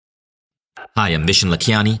Hi, I'm Vishen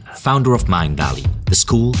Lakhiani, founder of Mind Valley, the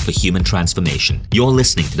school for human transformation. You're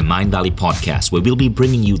listening to the Mind Valley podcast, where we'll be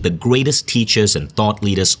bringing you the greatest teachers and thought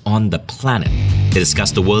leaders on the planet to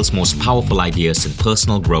discuss the world's most powerful ideas in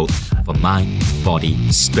personal growth for mind, body,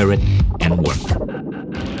 spirit, and work.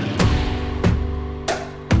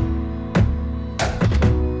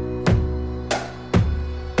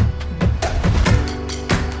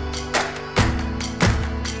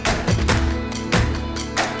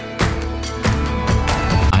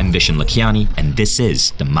 I'm Vishen Lakhiani, and this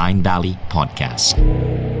is the Mind Valley podcast.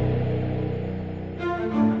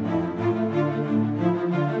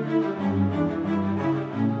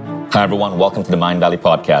 Hi, everyone. Welcome to the Mind Valley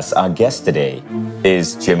podcast. Our guest today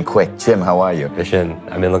is Jim Kwik. Jim, how are you? Vishen,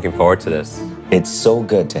 I've been looking forward to this. It's so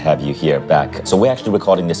good to have you here back. So we're actually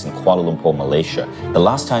recording this in Kuala Lumpur, Malaysia. The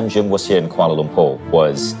last time Jim was here in Kuala Lumpur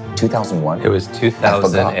was 2001? It was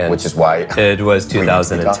 2000. Which is why... It was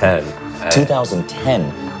 2010.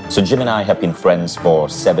 2010. So Jim and I have been friends for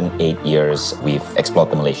 7-8 years. We've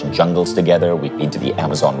explored the Malaysian jungles together. We've been to the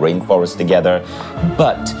Amazon rainforest together.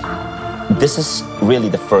 But this is really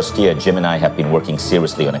the first year Jim and I have been working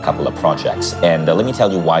seriously on a couple of projects. And let me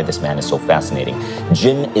tell you why this man is so fascinating.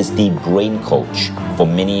 Jim is the brain coach for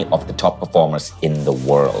many of the top performers in the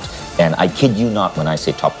world. And I kid you not when I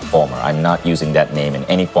say top performer. I'm not using that name in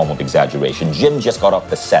any form of exaggeration. Jim just got off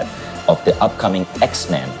the set of the upcoming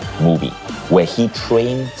X-Men movie, where he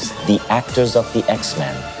trains the actors of the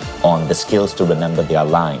X-Men on the skills to remember their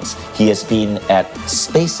lines. He has been at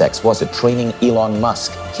SpaceX, training Elon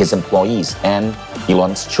Musk, his employees, and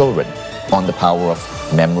Elon's children on the power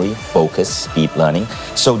of memory, focus, speed learning.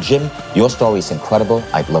 So Jim, your story is incredible.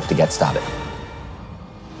 I'd love to get started.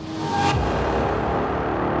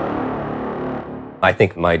 I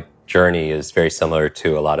think my journey is very similar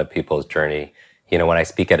to a lot of people's journey. You know, when I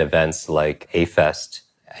speak at events like A-Fest,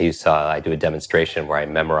 I do a demonstration where I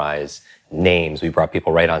memorize names. We brought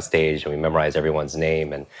people right on stage and we memorized everyone's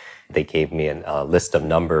name, and they gave me a list of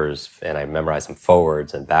numbers and I memorized them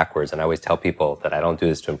forwards and backwards. And I always tell people that I don't do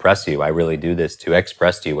this to impress you. I really do this to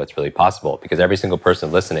express to you what's really possible, because every single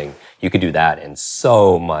person listening, you could do that and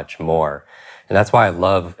so much more. And that's why I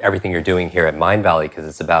love everything you're doing here at Mind Valley, because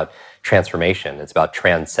it's about transformation. It's about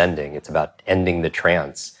transcending. It's about ending this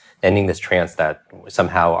trance that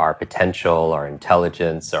somehow our potential, our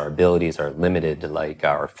intelligence, our abilities are limited,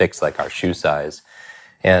 or fixed like our shoe size.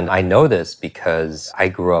 And I know this because I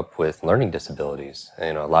grew up with learning disabilities.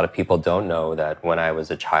 You know, a lot of people don't know that when I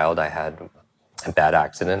was a child, I had a bad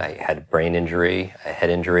accident. I had a brain injury, a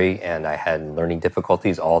head injury, and I had learning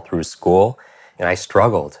difficulties all through school. And I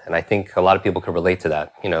struggled. And I think a lot of people can relate to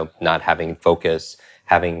that, you know, not having focus,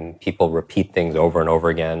 having people repeat things over and over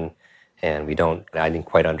again. And I didn't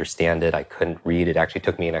quite understand it. I couldn't read. It actually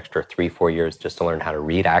took me an extra 3-4 years just to learn how to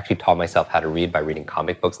read. I actually taught myself how to read by reading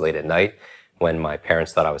comic books late at night. When my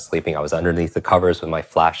parents thought I was sleeping, I was underneath the covers with my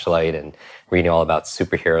flashlight and reading all about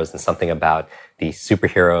superheroes and something about the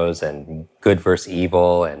superheroes and good versus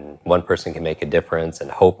evil and one person can make a difference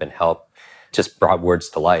and hope and help. Just brought words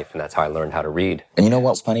to life, and that's how I learned how to read. And you know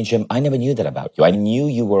what's funny, Jim? I never knew that about you. I knew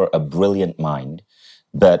you were a brilliant mind,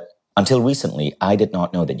 but until recently, I did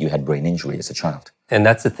not know that you had brain injury as a child. And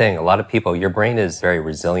that's the thing. A lot of people, your brain is very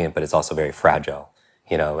resilient, but it's also very fragile,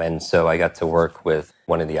 you know. And so I got to work with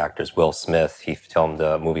one of the actors, Will Smith. He filmed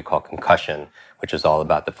a movie called Concussion, which is all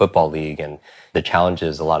about the football league and the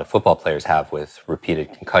challenges a lot of football players have with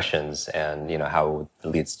repeated concussions, and, you know, how it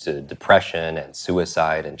leads to depression and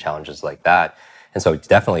suicide and challenges like that. And so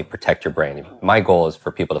definitely protect your brain. My goal is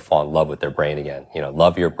for people to fall in love with their brain again. You know,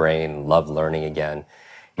 love your brain, love learning again.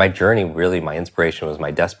 My journey, really, my inspiration was my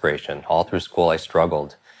desperation. All through school, I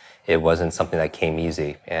struggled. It wasn't something that came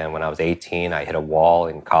easy. And when I was 18, I hit a wall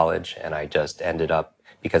in college, and I just ended up,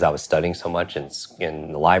 because I was studying so much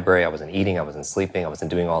in the library, I wasn't eating, I wasn't sleeping, I wasn't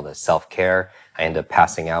doing all the self-care. I ended up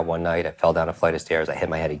passing out one night. I fell down a flight of stairs. I hit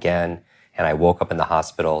my head again, and I woke up in the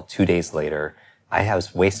hospital 2 days later. I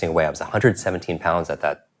was wasting away. I was 117 pounds at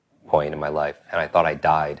that point in my life, and I thought I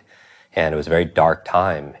died. And it was a very dark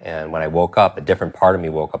time. And when I woke up, a different part of me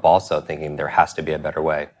woke up also thinking there has to be a better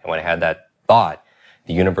way. And when I had that thought,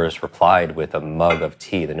 the universe replied with a mug of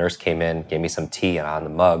tea. The nurse came in, gave me some tea, and on the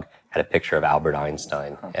mug had a picture of Albert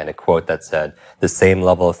Einstein and a quote that said, "The same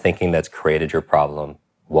level of thinking that's created your problem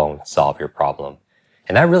won't solve your problem."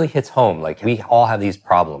 And that really hits home. Like, we all have these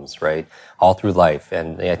problems, right? All through life.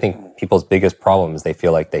 And I think people's biggest problem is they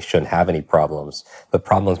feel like they shouldn't have any problems, but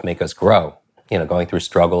problems make us grow. You know, going through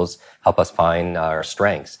struggles help us find our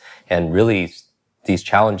strengths. And really, these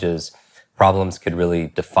challenges, problems could really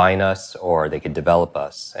define us or they could develop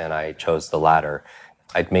us. And I chose the latter.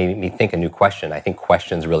 It made me think a new question. I think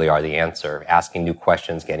questions really are the answer. Asking new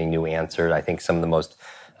questions, getting new answers. I think some of the most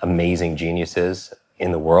amazing geniuses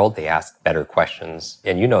in the world, they ask better questions.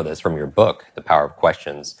 And you know this from your book, The Power of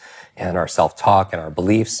Questions, and our self-talk and our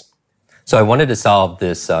beliefs. So I wanted to solve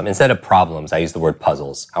this, instead of problems, I use the word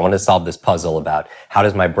puzzles. I wanted to solve this puzzle about how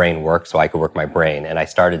does my brain work so I could work my brain. And I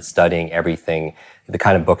started studying everything, the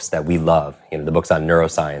kind of books that we love, the books on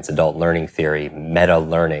neuroscience, adult learning theory, meta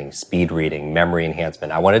learning, speed reading, memory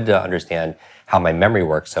enhancement. I wanted to understand how my memory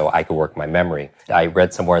works so I could work my memory. I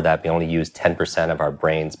read somewhere that we only use 10% of our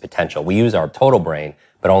brain's potential. We use our total brain,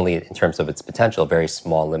 but only in terms of its potential, a very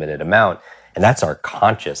small, limited amount. And that's our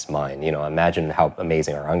conscious mind. Imagine how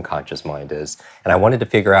amazing our unconscious mind is. And I wanted to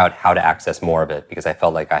figure out how to access more of it because I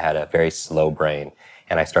felt like I had a very slow brain.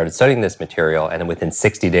 And I started studying this material, and then within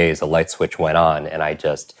 60 days, a light switch went on, and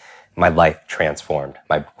my life transformed.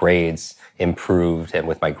 My grades improved, and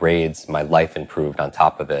with my grades, my life improved on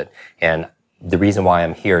top of it. And the reason why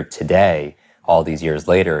I'm here today, all these years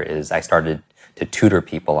later, is I started to tutor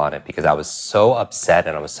people on it because I was so upset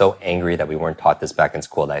and I was so angry that we weren't taught this back in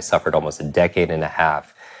school that I suffered almost a decade and a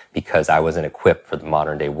half because I wasn't equipped for the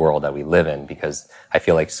modern day world that we live in, because I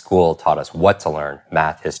feel like school taught us what to learn: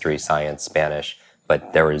 math, history, science, Spanish,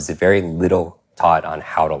 but there was very little taught on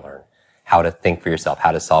how to learn, how to think for yourself,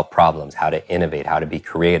 how to solve problems, how to innovate, how to be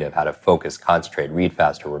creative, how to focus, concentrate, read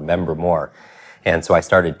faster, remember more. And so I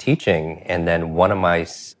started teaching, and then one of my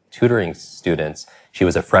tutoring students, she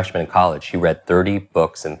was a freshman in college. She read 30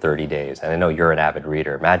 books in 30 days. And I know you're an avid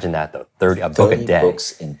reader. Imagine that, though, a book a day. 30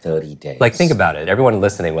 books in 30 days. Like, think about it. Everyone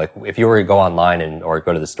listening, like, if you were to go online or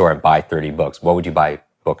go to the store and buy 30 books, what would you buy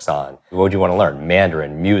books on? What would you want to learn?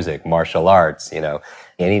 Mandarin, music, martial arts,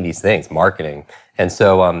 any of these things, marketing. And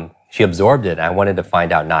so she absorbed it. And I wanted to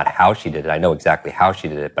find out not how she did it. I know exactly how she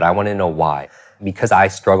did it, but I wanted to know why. Because I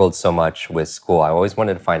struggled so much with school, I always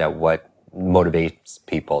wanted to find out what motivates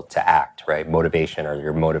people to act, right? Motivation, or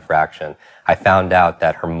your motive for action. I found out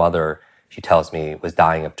that her mother, she tells me, was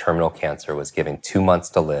dying of terminal cancer, was given 2 months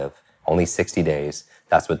to live, only 60 days.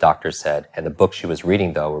 That's what doctors said. And the books she was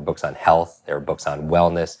reading, though, were books on health. They were books on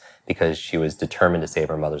wellness, because she was determined to save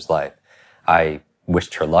her mother's life. I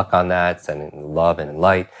wished her luck on that, sending love and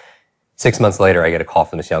light. 6 months later, I get a call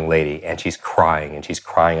from this young lady, and she's crying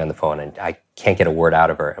on the phone, and I can't get a word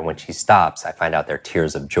out of her. And when she stops, I find out they're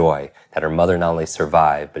tears of joy that her mother not only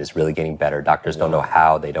survived, but is really getting better. Doctors don't know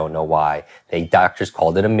how, they don't know why. Doctors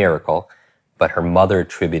called it a miracle, but her mother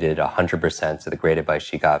attributed 100% to the great advice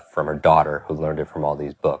she got from her daughter, who learned it from all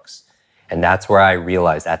these books. And that's where I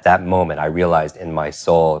realized, at that moment, I realized in my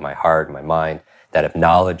soul, in my heart, in my mind, that if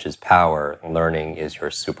knowledge is power, learning is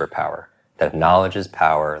your superpower. That if knowledge is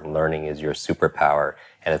power, learning is your superpower,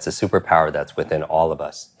 and it's a superpower that's within all of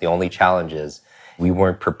us. The only challenge is we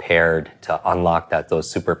weren't prepared to unlock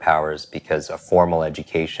those superpowers because a formal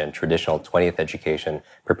education, traditional 20th education,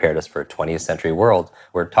 prepared us for a 20th century world.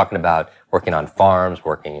 We're talking about working on farms,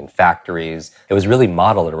 working in factories. It was really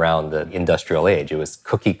modeled around the industrial age. It was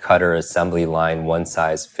cookie cutter, assembly line, one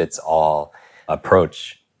size fits all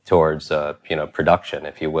approach towards production,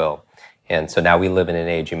 if you will. And so now we live in an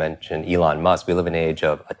age, you mentioned Elon Musk, we live in an age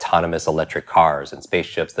of autonomous electric cars and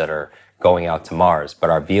spaceships that are going out to Mars. But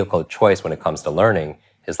our vehicle of choice when it comes to learning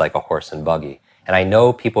is like a horse and buggy. And I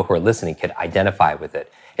know people who are listening could identify with it.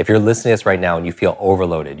 If you're listening to this right now and you feel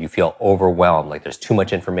overloaded, you feel overwhelmed, like there's too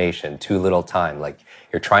much information, too little time, like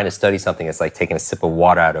you're trying to study something, it's like taking a sip of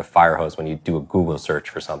water out of a fire hose when you do a Google search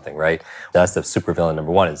for something, right? That's the supervillain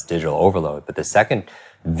number one, is digital overload. But the second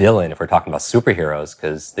villain, if we're talking about superheroes,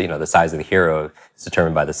 because the size of the hero is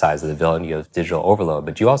determined by the size of the villain, you have digital overload,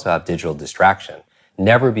 but you also have digital distraction.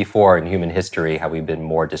 Never before in human history have we been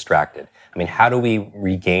more distracted. I mean, how do we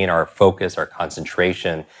regain our focus, our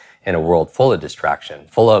concentration in a world full of distraction,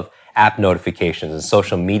 full of app notifications and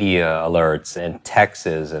social media alerts and texts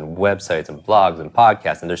and websites and blogs and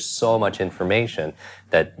podcasts? And there's so much information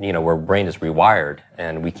that, our brain is rewired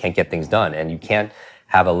and we can't get things done. And you can't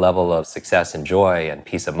have a level of success and joy and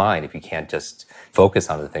peace of mind if you can't just focus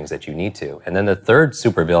on the things that you need to. And then the third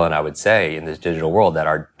supervillain, I would say, in this digital world that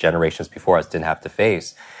our generations before us didn't have to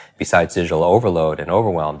face, besides digital overload and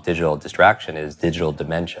overwhelm, digital distraction, is digital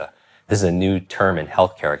dementia. This is a new term in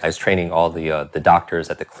healthcare. I was training all the doctors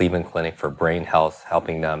at the Cleveland Clinic for Brain Health,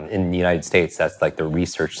 helping them in the United States. That's like the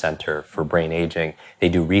research center for brain aging. They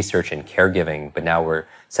do research in caregiving, but now we're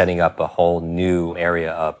setting up a whole new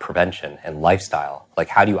area of prevention and lifestyle. Like,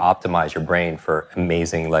 how do you optimize your brain for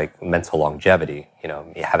amazing, mental longevity?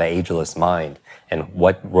 You have an ageless mind. And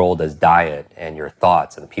what role does diet and your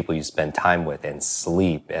thoughts and the people you spend time with and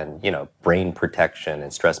sleep and, brain protection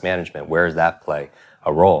and stress management, where does that play?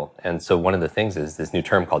 a role. And so one of the things is this new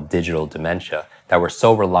term called digital dementia, that we're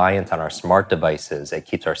so reliant on our smart devices. It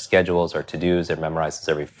keeps our schedules, our to-dos, it memorizes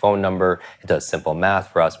every phone number, it does simple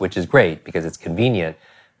math for us, which is great because it's convenient.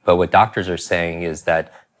 But what doctors are saying is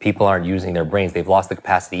that people aren't using their brains. They've lost the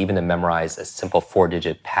capacity even to memorize a simple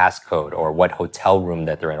 4-digit passcode or what hotel room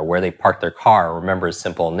that they're in or where they parked their car or remember a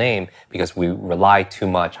simple name because we rely too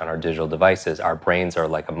much on our digital devices. Our brains are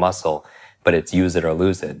like a muscle, but it's use it or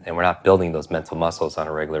lose it. And we're not building those mental muscles on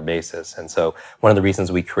a regular basis. And so one of the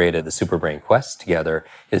reasons we created the Super Brain Quest together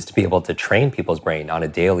is to be able to train people's brain on a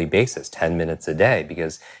daily basis, 10 minutes a day.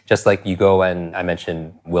 Because just like you go and I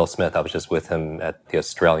mentioned Will Smith, I was just with him at the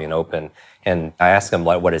Australian Open. And I asked him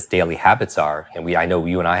what his daily habits are. And I know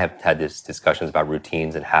you and I have had these discussions about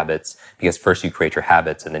routines and habits because first you create your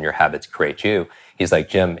habits and then your habits create you. He's like,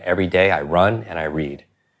 Jim, every day I run and I read.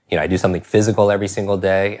 I do something physical every single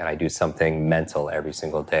day and I do something mental every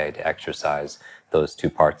single day to exercise those two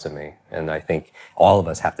parts of me. And I think all of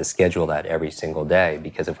us have to schedule that every single day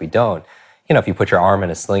because if we don't, if you put your arm in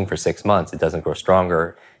a sling for 6 months, it doesn't grow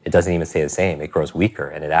stronger. It doesn't even stay the same. It grows weaker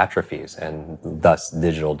and it atrophies and thus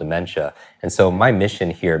digital dementia. And so my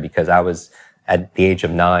mission here, because I was at the age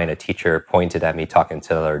of 9, a teacher pointed at me talking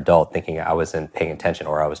to another adult thinking I wasn't paying attention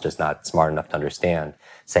or I was just not smart enough to understand,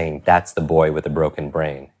 saying that's the boy with a broken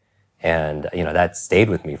brain. And, that stayed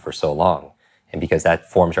with me for so long. And because that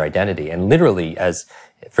forms your identity. And literally, as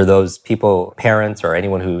for those people, parents, or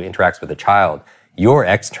anyone who interacts with a child, your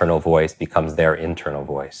external voice becomes their internal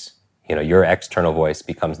voice. Your external voice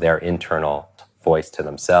becomes their internal voice to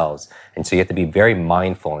themselves. And so you have to be very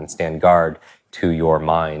mindful and stand guard to your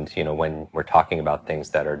mind, when we're talking about things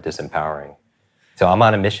that are disempowering. So I'm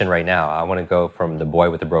on a mission right now. I want to go from the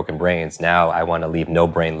boy with the broken brains. Now I want to leave no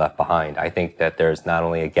brain left behind. I think that there's not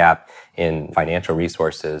only a gap in financial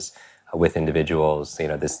resources with individuals,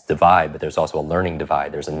 this divide, but there's also a learning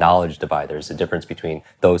divide. There's a knowledge divide. There's a difference between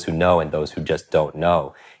those who know and those who just don't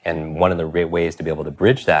know. And one of the ways to be able to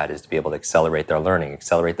bridge that is to be able to accelerate their learning,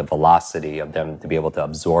 accelerate the velocity of them to be able to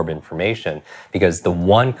absorb information. Because the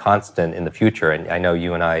one constant in the future, and I know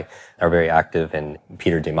you and I are very active in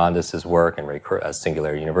Peter Diamandis' work and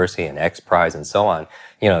Singularity University and X Prize and so on,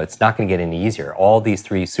 it's not going to get any easier. All these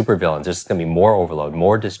three supervillains, there's just going to be more overload,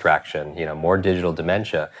 more distraction, more digital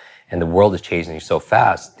dementia. And the world is changing so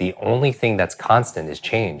fast. The only thing that's constant is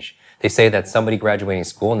change. They say that somebody graduating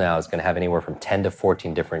school now is going to have anywhere from 10 to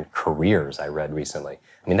 14 different careers, I read recently.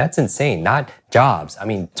 I mean, that's insane. Not jobs. I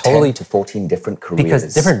mean, totally. 10 to 14 different careers.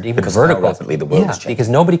 Because different, even because vertical. How rapidly the world is changing. Because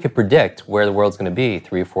nobody could predict where the world's going to be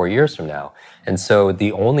 3 or 4 years from now. And so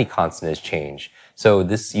the only constant is change. So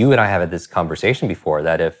you and I have had this conversation before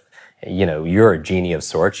that if, you're a genie of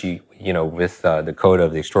sorts, with the code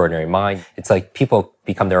of the extraordinary mind, it's like people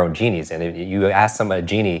become their own genies. And if you ask a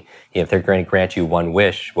genie, if they're going to grant you one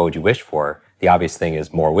wish, what would you wish for? The obvious thing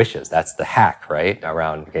is more wishes. That's the hack, right?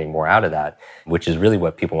 Around getting more out of that, which is really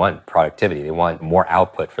what people want, productivity. They want more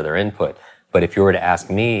output for their input. But if you were to ask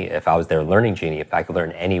me, if I was their learning genie, if I could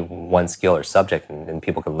learn any one skill or subject and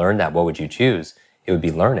people could learn that, what would you choose? It would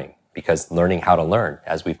be learning, because learning how to learn,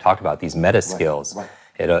 as we've talked about, these meta skills, right.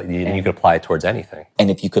 You could apply it towards anything.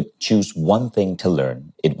 And if you could choose one thing to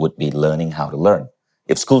learn, it would be learning how to learn.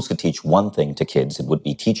 If schools could teach one thing to kids, it would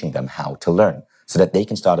be teaching them how to learn so that they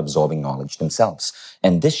can start absorbing knowledge themselves.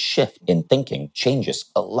 And this shift in thinking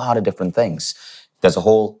changes a lot of different things. There's a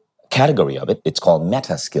whole category of it. It's called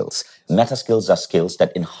meta skills. Meta skills are skills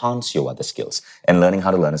that enhance your other skills. And learning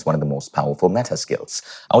how to learn is one of the most powerful meta skills.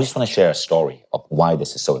 I just want to share a story of why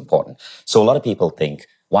this is so important. So a lot of people think,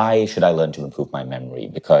 why should I learn to improve my memory?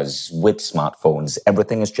 Because with smartphones,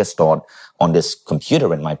 everything is just stored on this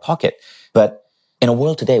computer in my pocket. But in a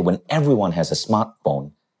world today when everyone has a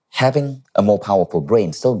smartphone, having a more powerful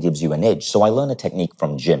brain still gives you an edge. So I learned a technique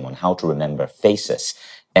from Jim on how to remember faces.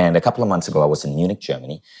 And a couple of months ago, I was in Munich,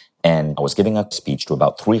 Germany, and I was giving a speech to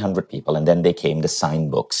about 300 people, and then they came to sign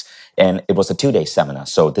books. And it was a 2-day seminar,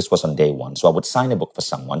 so this was on day 1. So I would sign a book for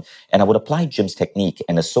someone, and I would apply Jim's technique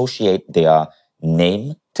and associate their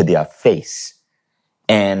name to their face.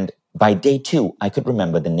 And by day 2, I could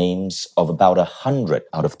remember the names of about 100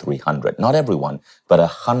 out of 300. Not everyone, but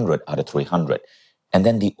 100 out of 300. And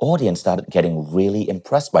then the audience started getting really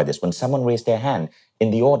impressed by this. When someone raised their hand in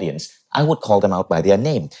the audience, I would call them out by their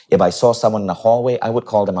name. If I saw someone in the hallway, I would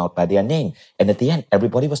call them out by their name. And at the end,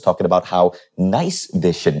 everybody was talking about how nice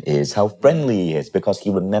Vishen is, how friendly he is, because he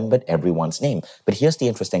remembered everyone's name. But here's the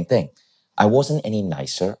interesting thing. I wasn't any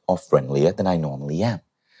nicer or friendlier than I normally am.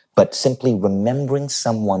 But simply remembering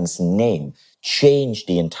someone's name changed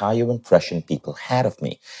the entire impression people had of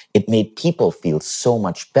me. It made people feel so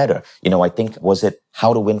much better. I think, was it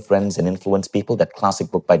How to Win Friends and Influence People, that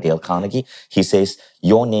classic book by Dale Carnegie. He says,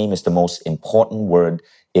 your name is the most important word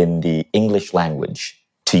in the English language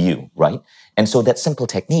to you, right? And so that simple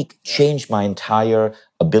technique changed my entire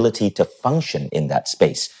ability to function in that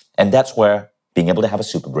space. And that's where being able to have a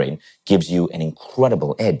super brain gives you an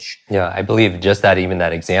incredible edge. Yeah, I believe just that, even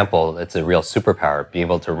that example, it's a real superpower, being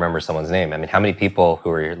able to remember someone's name. I mean, how many people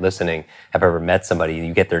who are listening have ever met somebody,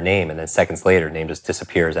 you get their name, and then seconds later, name just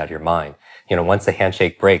disappears out of your mind. You know, once the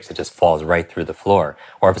handshake breaks, it just falls right through the floor.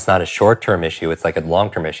 Or if it's not a short-term issue, it's like a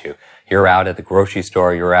long-term issue. You're out at the grocery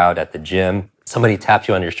store, you're out at the gym, somebody taps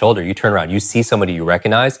you on your shoulder, you turn around, you see somebody you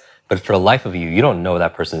recognize, but for the life of you, you don't know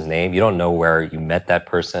that person's name, you don't know where you met that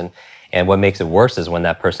person. And what makes it worse is when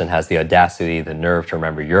that person has the audacity, the nerve to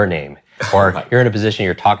remember your name. Or Right. you're in a position,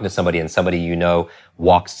 you're talking to somebody and somebody you know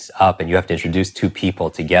walks up and you have to introduce two people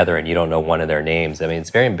together and you don't know one of their names. I mean, it's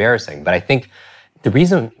very embarrassing. But I think the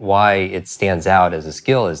reason why it stands out as a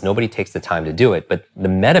skill is nobody takes the time to do it. But the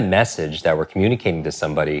meta message that we're communicating to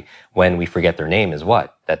somebody when we forget their name is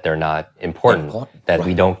what? That they're not important, that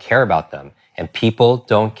we don't care about them. And people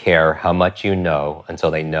don't care how much you know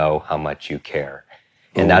until they know how much you care.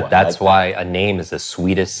 And that's why a name is the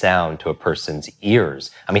sweetest sound to a person's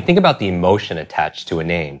ears. I mean, think about the emotion attached to a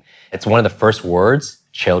name. It's one of the first words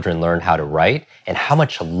children learn how to write, and how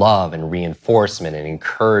much love and reinforcement and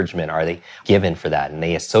encouragement are they given for that? And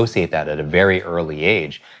they associate that at a very early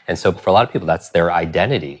age. And so for a lot of people, that's their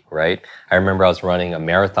identity, right? I remember I was running a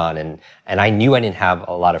marathon and I knew I didn't have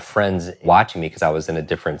a lot of friends watching me because I was in a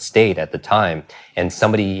different state at the time. And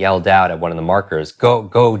somebody yelled out at one of the markers,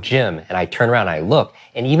 go Jim. And I turn around and I look.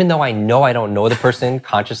 And even though I know I don't know the person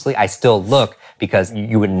consciously, I still look because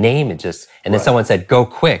you would name it just, and then someone said, go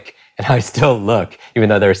Kwik. And I still look, even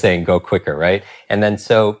though they were saying go quicker, right? And then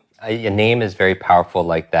so a name is very powerful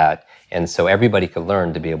like that. And so everybody could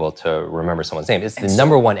learn to be able to remember someone's name. It's the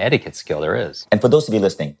number one etiquette skill there is. And for those of you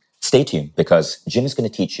listening, stay tuned because Jim is going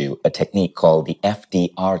to teach you a technique called the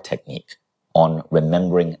FDR technique on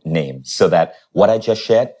remembering names so that what I just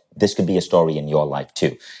shared, this could be a story in your life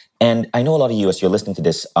too. And I know a lot of you, as you're listening to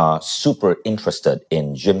this, are super interested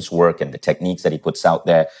in Jim's work and the techniques that he puts out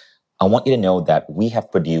there. I want you to know that we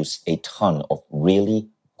have produced a ton of really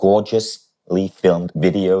gorgeously filmed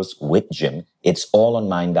videos with Jim. It's all on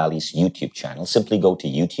Mindvalley's YouTube channel. Simply go to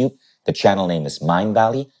YouTube. The channel name is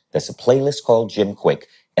Mindvalley. There's a playlist called Jim Kwik,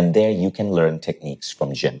 and there you can learn techniques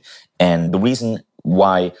from Jim. And the reason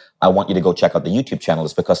why I want you to go check out the YouTube channel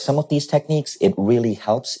is because some of these techniques, it really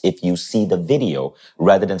helps if you see the video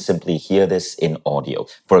rather than simply hear this in audio.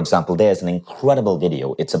 For example, there's an incredible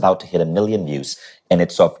video. It's about to hit 1 million views and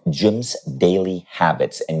it's of Jim's daily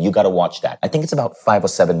habits. And you got to watch that. I think it's about 5 or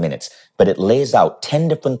 7 minutes, but it lays out 10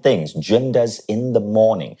 different things Jim does in the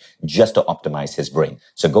morning just to optimize his brain.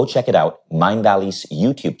 So go check it out. Mindvalley's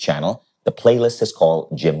YouTube channel. The playlist is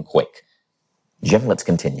called Jim Kwik. Jim, let's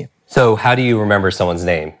continue. So how do you remember someone's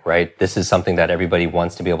name, right? This is something that everybody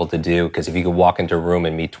wants to be able to do because if you could walk into a room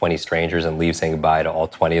and meet 20 strangers and leave saying goodbye to all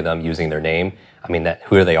 20 of them using their name, I mean,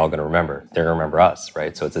 who are they all going to remember? They're going to remember us,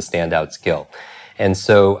 right? So it's a standout skill. And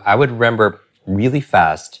so I would remember really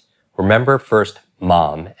fast, remember first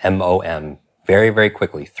mom, M-O-M, very, very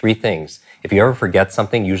quickly. 3 things. If you ever forget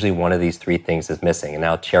something, usually one of these 3 things is missing. And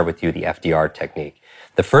I'll share with you the FDR technique.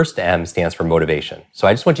 The first M stands for motivation. So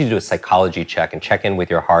I just want you to do a psychology check and check in with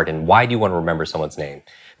your heart and why do you want to remember someone's name?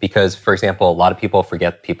 Because, for example, a lot of people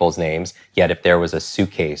forget people's names, yet if there was a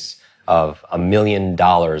suitcase of $1 million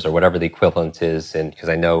or whatever the equivalent is, and because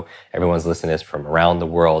I know everyone's listening to this from around the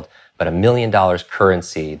world, but $1 million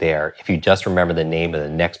currency there, if you just remember the name of the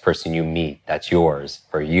next person you meet, that's yours,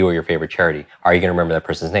 for you or your favorite charity, are you going to remember that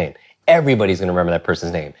person's name? Everybody's going to remember that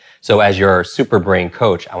person's name. So as your super brain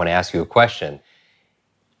coach, I want to ask you a question.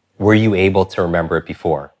 Were you able to remember it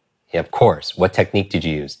before? Yeah, of course. What technique did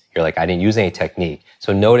you use? You're like, I didn't use any technique.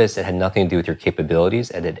 So notice it had nothing to do with your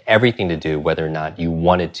capabilities. It had everything to do whether or not you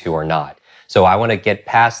wanted to or not. So I want to get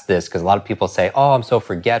past this because a lot of people say, oh, I'm so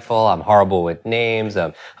forgetful. I'm horrible with names.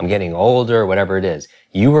 I'm getting older, whatever it is.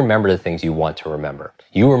 You remember the things you want to remember.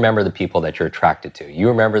 You remember the people that you're attracted to. You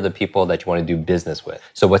remember the people that you want to do business with.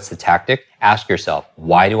 So what's the tactic? Ask yourself,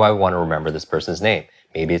 why do I want to remember this person's name?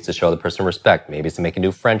 Maybe it's to show the person respect. Maybe it's to make a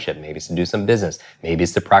new friendship. Maybe it's to do some business. Maybe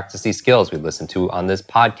it's to practice these skills we listen to on this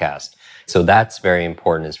podcast. So that's very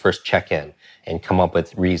important is first check in and come up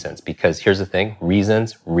with reasons. Because here's the thing,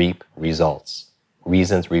 reasons reap results.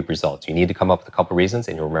 Reasons reap results. You need to come up with a couple reasons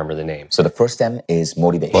and you'll remember the name. So the first M is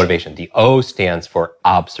motivation. Motivation. The O stands for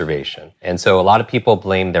observation. And so a lot of people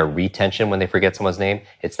blame their retention when they forget someone's name.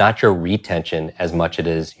 It's not your retention as much as it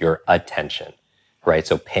is your attention, right?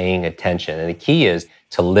 So paying attention. And the key is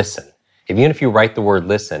to listen. Even if you write the word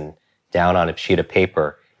listen down on a sheet of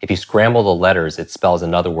paper, if you scramble the letters, it spells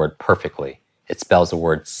another word perfectly. It spells the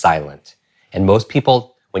word silent. And most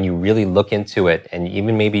people, when you really look into it, and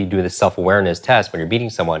even maybe you do the self-awareness test when you're meeting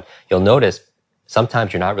someone, you'll notice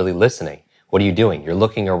sometimes you're not really listening. What are you doing? You're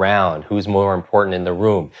looking around. Who's more important in the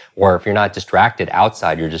room? Or if you're not distracted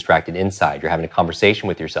outside, you're distracted inside. You're having a conversation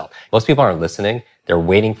with yourself. Most people aren't listening. They're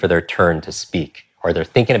waiting for their turn to speak, or they're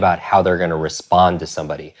thinking about how they're going to respond to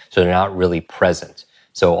somebody. So they're not really present.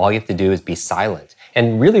 So all you have to do is be silent.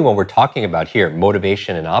 And really what we're talking about here,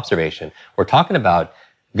 motivation and observation, we're talking about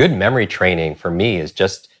good memory training for me is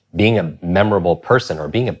just being a memorable person or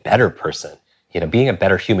being a better person. Being a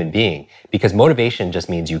better human being, because motivation just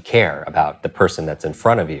means you care about the person that's in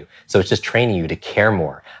front of you. So it's just training you to care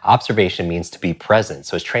more. Observation means to be present.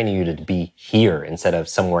 So it's training you to be here instead of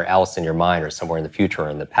somewhere else in your mind or somewhere in the future or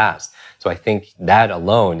in the past. So I think that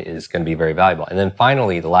alone is going to be very valuable. And then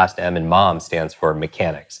finally, the last M in MOM stands for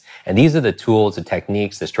mechanics. And these are the tools, the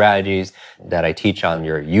techniques, the strategies that I teach on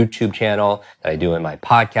your YouTube channel, that I do in my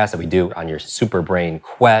podcast, that we do on your Super Brain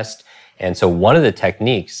Quest. And so one of the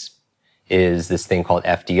techniques is this thing called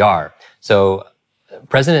FDR. So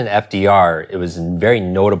President FDR, it was very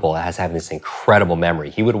notable as having this incredible memory.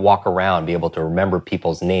 He would walk around, be able to remember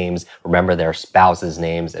people's names, remember their spouses'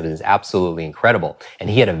 names. It was absolutely incredible. And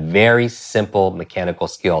he had a very simple mechanical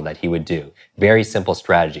skill that he would do. Very simple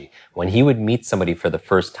strategy. When he would meet somebody for the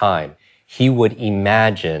first time, he would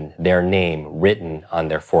imagine their name written on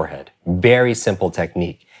their forehead. Very simple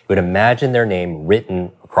technique. He would imagine their name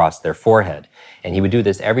written across their forehead. And he would do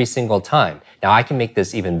this every single time. Now, I can make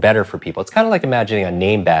this even better for people. It's kind of like imagining a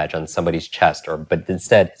name badge on somebody's chest, but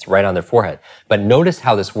instead it's right on their forehead. But notice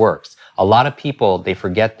how this works. A lot of people, they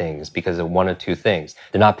forget things because of one of two things.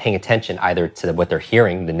 They're not paying attention either to what they're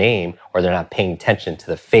hearing, the name, or they're not paying attention to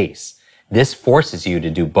the face. This forces you to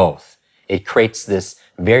do both. It creates this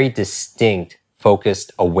very distinct,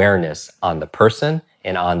 focused awareness on the person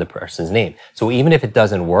and on the person's name. So even if it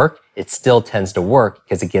doesn't work, it still tends to work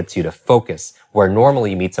because it gets you to focus. Where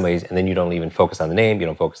normally you meet somebody and then you don't even focus on the name, you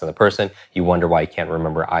don't focus on the person, you wonder why you can't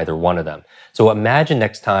remember either one of them. So imagine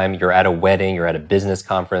next time you're at a wedding, you're at a business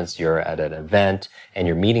conference, you're at an event, and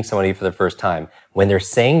you're meeting somebody for the first time. When they're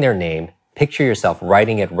saying their name, picture yourself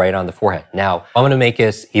writing it right on the forehead. Now, I'm going to make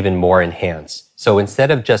this even more enhanced. So instead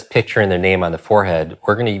of just picturing their name on the forehead,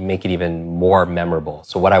 we're going to make it even more memorable.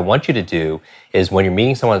 So what I want you to do is when you're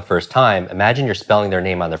meeting someone the first time, imagine you're spelling their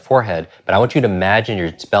name on their forehead, but I want you to imagine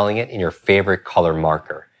you're spelling it in your favorite color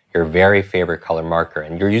marker, your very favorite color marker.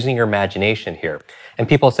 And you're using your imagination here. And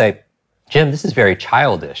people say, Jim, this is very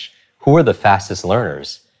childish. Who are the fastest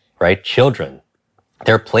learners, right? Children.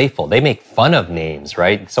 They're playful. They make fun of names,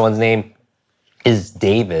 right? Someone's name is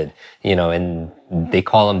David, and they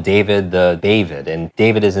call him David the David. And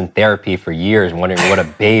David is in therapy for years wondering what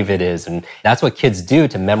a David is. And that's what kids do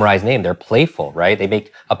to memorize name. They're playful, right? They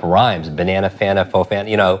make up rhymes, banana, fana, faux fan,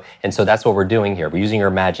 And so that's what we're doing here. We're using your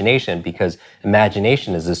imagination because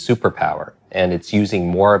imagination is a superpower. And it's using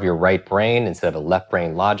more of your right brain instead of a left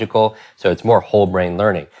brain logical. So it's more whole brain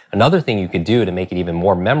learning. Another thing you could do to make it even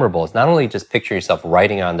more memorable is not only just picture yourself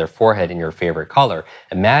writing on their forehead in your favorite color.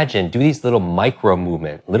 Imagine, do these little micro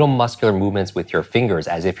movements, little muscular movements with your fingers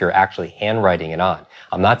as if you're actually handwriting it on.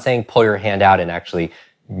 I'm not saying pull your hand out and actually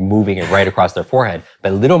moving it right across their forehead,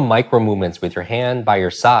 but little micro movements with your hand by your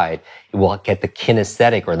side, it will get the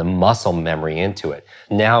kinesthetic or the muscle memory into it.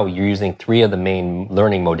 Now you're using 3 of the main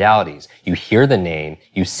learning modalities. You hear the name,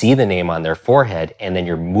 you see the name on their forehead, and then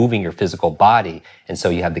you're moving your physical body. And so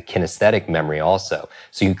you have the kinesthetic memory also.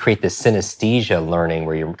 So you create this synesthesia learning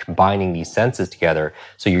where you're combining these senses together.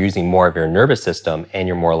 So you're using more of your nervous system and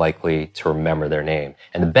you're more likely to remember their name.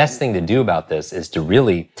 And the best thing to do about this is to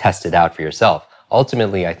really test it out for yourself.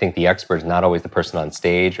 Ultimately, I think the expert is not always the person on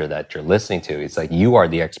stage or that you're listening to. It's like you are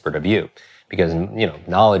the expert of you. Because,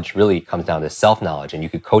 knowledge really comes down to self-knowledge, and you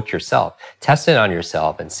could coach yourself. Test it on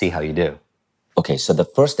yourself and see how you do. Okay, so the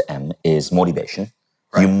first M is motivation.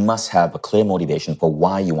 Right. You must have a clear motivation for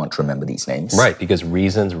why you want to remember these names. Right, because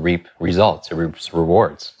reasons reap results. It reaps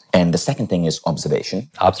rewards. And the second thing is observation.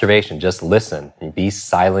 Observation, just listen. Be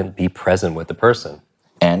silent, be present with the person.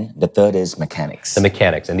 And the third is mechanics. The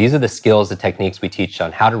mechanics. And these are the skills, the techniques we teach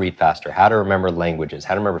on how to read faster, how to remember languages,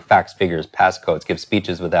 how to remember facts, figures, passcodes, give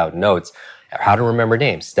speeches without notes, how to remember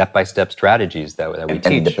names, step-by-step strategies that we teach.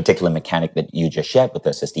 And the particular mechanic that you just shared with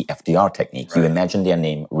us is the FDR technique. You imagine their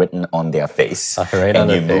name written on their face,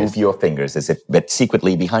 and you move your fingers as if, but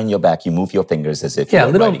secretly behind your back, you move your fingers as if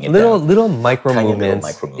you're writing it down. Little micro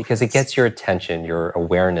movements, because it gets your attention, your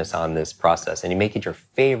awareness on this process, and you make it your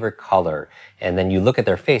favorite color, and then you look at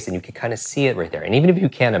their face, and you can kind of see it right there. And even if you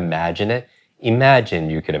can't imagine it, imagine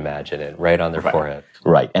you can imagine it right on their forehead.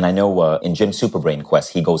 Right. And I know in Jim's Superbrain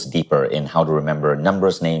Quest, he goes deeper in how to remember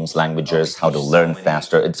numbers, names, languages, how to learn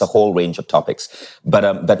faster. It's a whole range of topics. But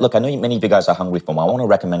look, I know many of you guys are hungry for more. I want to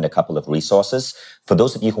recommend a couple of resources. For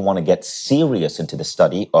those of you who want to get serious into the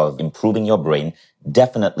study of improving your brain,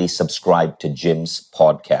 definitely subscribe to Jim's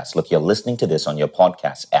podcast. Look, you're listening to this on your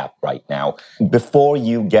podcast app right now. Before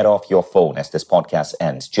you get off your phone as this podcast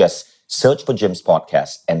ends, just search for Jim's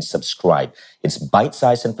podcast and subscribe. It's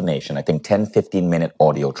bite-sized information, I think 10, 15-minute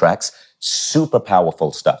audio tracks, super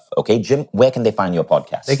powerful stuff. Okay, Jim, where can they find your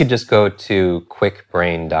podcast? They could just go to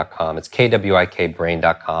kwikbrain.com. It's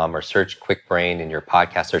kwikbrain.com, or search Kwik Brain in your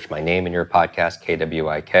podcast. Search my name in your podcast,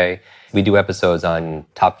 KWIK. We do episodes on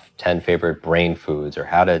top 10 favorite brain foods or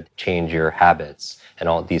how to change your habits and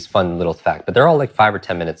all these fun little facts. But they're all like 5 or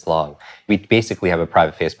 10 minutes long. We basically have a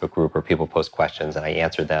private Facebook group where people post questions and I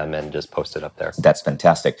answer them and just post it up there. That's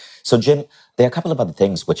fantastic. So, Jim, there are a couple of other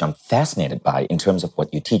things which I'm fascinated by in terms of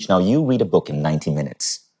what you teach. Now, you read a book in 90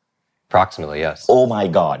 minutes. Approximately, yes. Oh my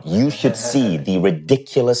God, you should see the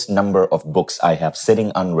ridiculous number of books I have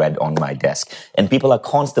sitting unread on my desk. And people are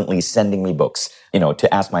constantly sending me books,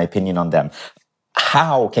 to ask my opinion on them.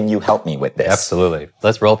 How can you help me with this? Absolutely.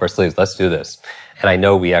 Let's roll up our sleeves. Let's do this. And I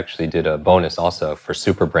know we actually did a bonus also for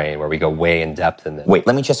Superbrain where we go way in depth in this. Wait,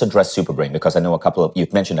 let me just address Superbrain because I know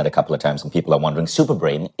you've mentioned it a couple of times and people are wondering.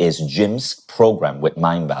 Superbrain is Jim's program with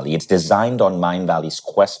Mindvalley. It's designed on Mindvalley's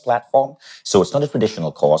Quest platform. So it's not a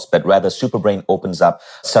traditional course, but rather Superbrain opens up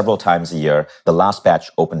several times a year. The last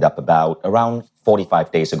batch opened up around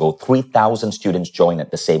 45 days ago. 3,000 students join at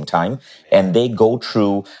the same time, and they go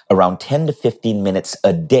through around 10 to 15 minutes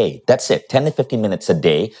a day. That's it, 10 to 15 minutes a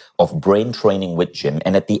day of brain training with Jim.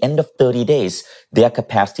 And at the end of 30 days, their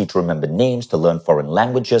capacity to remember names, to learn foreign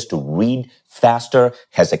languages, to read faster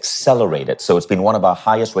has accelerated. So it's been one of our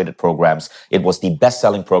highest rated programs. It was the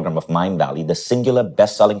best-selling program of Mindvalley, the singular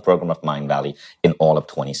best-selling program of Mindvalley in all of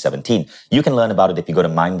 2017. You can learn about it if you go to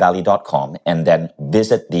mindvalley.com and then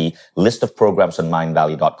visit the list of programs on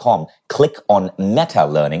mindvalley.com. Click on Meta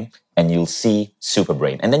Learning and you'll see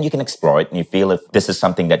Superbrain. And then you can explore it, and you feel if this is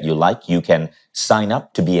something that you like, you can sign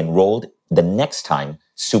up to be enrolled the next time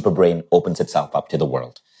Superbrain opens itself up to the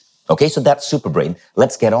world. Okay, so that's Superbrain.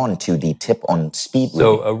 Let's get on to the tip on speed reading.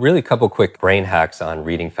 So a really couple quick brain hacks on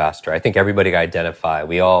reading faster. I think everybody can identify.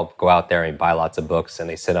 We all go out there and buy lots of books and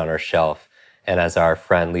they sit on our shelf. And as our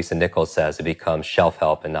friend Lisa Nichols says, it becomes shelf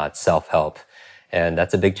help and not self-help. And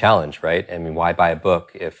that's a big challenge, right? I mean, why buy a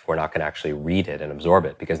book if we're not going to actually read it and absorb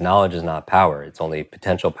it? Because knowledge is not power. It's only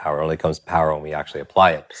potential power. It only comes to power when we actually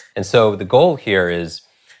apply it. And so the goal here is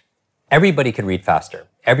everybody could read faster.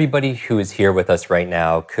 Everybody who is here with us right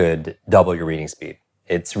now could double your reading speed.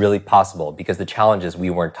 It's really possible because the challenge is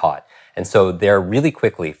we weren't taught. And so there are really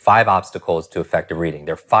quickly 5 obstacles to effective reading.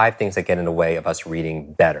 There are 5 things that get in the way of us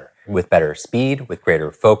reading better, with better speed, with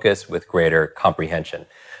greater focus, with greater comprehension.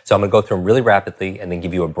 So I'm going to go through them really rapidly and then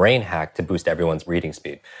give you a brain hack to boost everyone's reading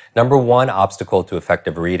speed. Number 1 obstacle to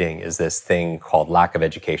effective reading is this thing called lack of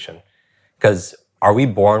education. Because are we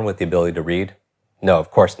born with the ability to read? No,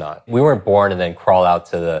 of course not. We weren't born and then crawl out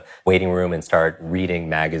to the waiting room and start reading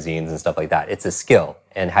magazines and stuff like that. It's a skill.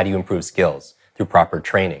 And how do you improve skills? Through proper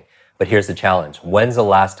training. But here's the challenge. When's the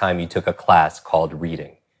last time you took a class called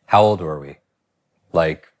reading? How old were we?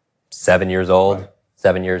 Like 7 years old? Right.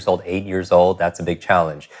 7 years old, 8 years old? That's a big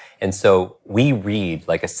challenge. And so we read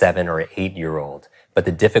like a 7 or 8 year old. But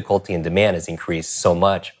the difficulty and demand has increased so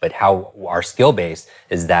much. But how our skill base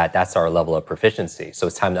is that's our level of proficiency. So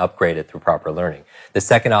it's time to upgrade it through proper learning. The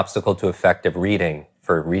second obstacle to effective reading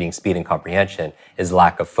for reading speed and comprehension is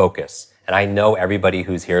lack of focus. And I know everybody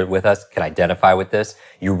who's here with us can identify with this.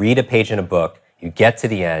 You read a page in a book, you get to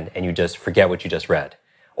the end, and you just forget what you just read.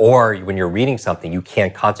 Or when you're reading something, you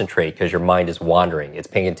can't concentrate because your mind is wandering. It's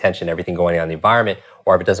paying attention to everything going on in the environment.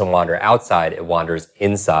 Or if it doesn't wander outside, it wanders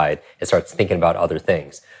inside. It starts thinking about other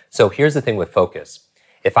things. So here's the thing with focus.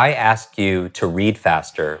 If I ask you to read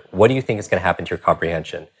faster, what do you think is going to happen to your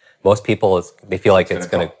comprehension? Most people, they feel like it's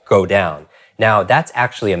going to go down. Now, that's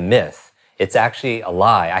actually a myth. It's actually a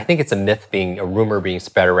lie. I think it's a myth a rumor being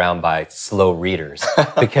spread around by slow readers.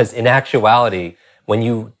 Because in actuality, when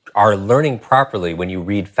you are learning properly, when you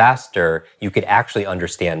read faster, you could actually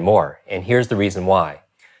understand more. And here's the reason why.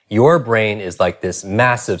 Your brain is like this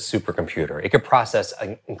massive supercomputer. It could process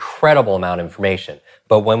an incredible amount of information.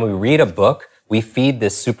 But when we read a book, we feed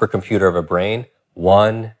this supercomputer of a brain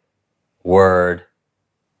one word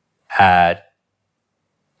at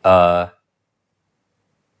a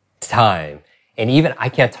time. And even I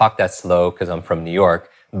can't talk that slow because I'm from New York.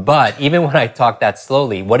 But even when I talk that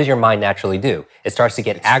slowly, what does your mind naturally do? It starts to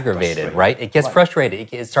get aggravated, right? It gets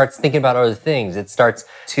frustrated. It starts thinking about other things. It starts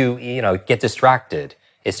to, get distracted.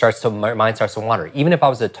 My mind starts to wander. Even if I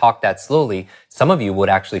was to talk that slowly, some of you would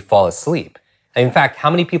actually fall asleep. And in fact,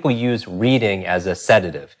 how many people use reading as a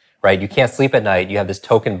sedative? Right? You can't sleep at night. You have this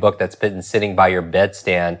token book that's been sitting by your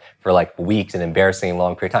bedstand for like weeks, an embarrassing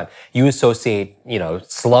long period of time. You associate,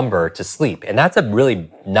 slumber to sleep. And that's a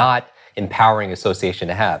really not empowering association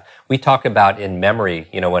to have. We talk about in memory,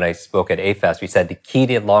 when I spoke at AFEST, we said the key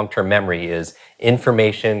to long-term memory is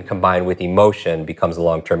information combined with emotion becomes a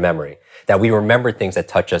long-term memory. That we remember things that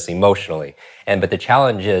touch us emotionally. But the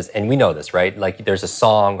challenge is, and we know this, right? Like there's a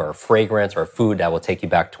song or a fragrance or a food that will take you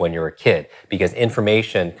back to when you were a kid because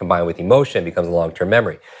information combined with emotion becomes a long-term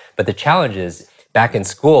memory. But the challenge is, back in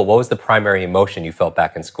school, what was the primary emotion you felt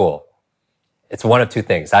back in school? It's one of two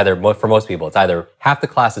things. For most people, it's either half the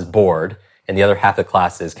class is bored and the other half the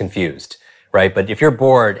class is confused, right? But if you're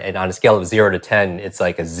bored and on a scale of 0 to 10, it's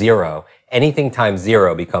like a 0, anything times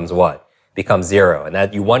 0 becomes what? Becomes 0. And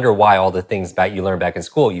that you wonder why all the things that you learned back in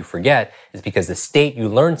school you forget is because the state you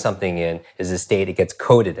learn something in is the state it gets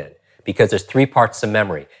coded in. Because there's 3 parts to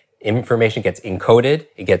memory. Information gets encoded,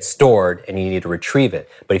 it gets stored, and you need to retrieve it.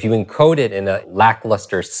 But if you encode it in a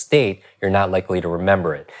lackluster state, you're not likely to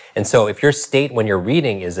remember it. And so if your state when you're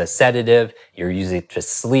reading is a sedative, you're using it to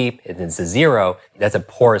sleep, and it's a 0, that's a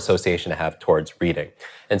poor association to have towards reading.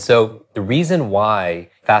 And so the reason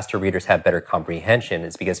why faster readers have better comprehension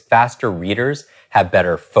is because faster readers have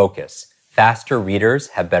better focus. Faster readers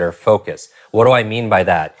have better focus. What do I mean by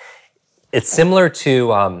that? It's similar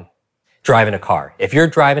to driving a car. If you're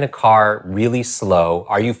driving a car really slow,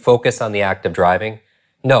 are you focused on the act of driving?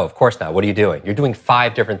 No, of course not. What are you doing? You're doing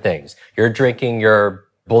 5 different things. You're drinking your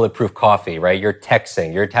bulletproof coffee, right? You're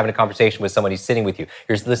texting. You're having a conversation with somebody sitting with you.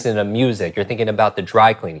 You're listening to music. You're thinking about the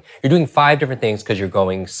dry cleaning. You're doing 5 different things because you're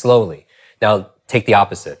going slowly. Now, take the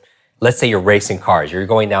opposite. Let's say you're racing cars. You're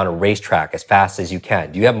going down a racetrack as fast as you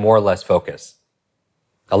can. Do you have more or less focus?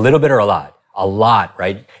 A little bit or a lot? A lot,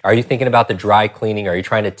 right? Are you thinking about the dry cleaning? Are you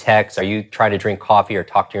trying to text? Are you trying to drink coffee or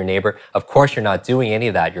talk to your neighbor? Of course, you're not doing any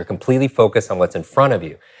of that. You're completely focused on what's in front of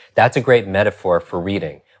you. That's a great metaphor for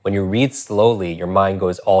reading. When you read slowly, your mind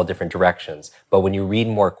goes all different directions. But when you read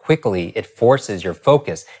more quickly, it forces your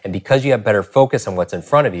focus. And because you have better focus on what's in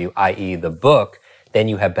front of you, i.e. the book, then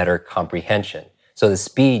you have better comprehension. So the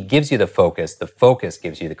speed gives you the focus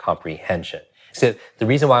gives you the comprehension. So the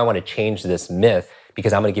reason why I want to change this myth,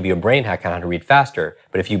 because I'm going to give you a brain hack on how to read faster.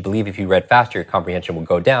 But if you believe if you read faster, your comprehension will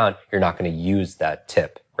go down, you're not going to use that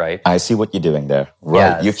tip, right? I see what you're doing there. Right.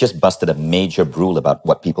 Yes. You've just busted a major rule about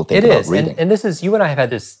what people think about reading. And this is, you and I have had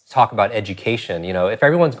this talk about education. If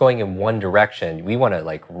everyone's going in one direction, we want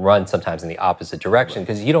to run sometimes in the opposite direction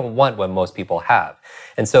because you don't want what most people have.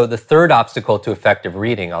 And so the third obstacle to effective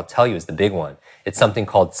reading, I'll tell you, is the big one. It's something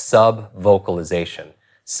called sub-vocalization.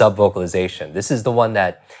 Sub-vocalization. This is the one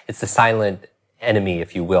it's the silent enemy,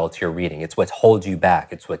 if you will, to your reading. It's what holds you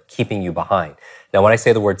back. It's what's keeping you behind. Now, when I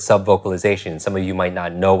say the word sub-vocalization, some of you might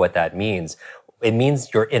not know what that means. It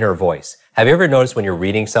means your inner voice. Have you ever noticed when you're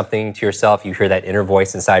reading something to yourself, you hear that inner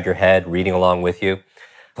voice inside your head reading along with you?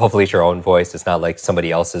 Hopefully it's your own voice. It's not like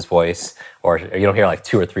somebody else's voice, or you don't hear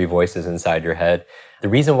 2 or 3 voices inside your head. The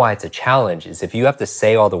reason why it's a challenge is if you have to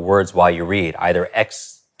say all the words while you read, either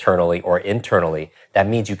externally or internally, that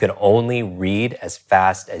means you can only read as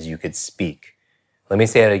fast as you could speak. Let me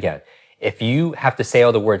say it again. If you have to say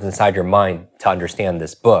all the words inside your mind to understand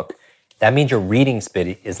this book, that means your reading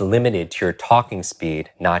speed is limited to your talking speed,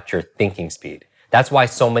 not your thinking speed. That's why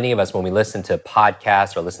so many of us, when we listen to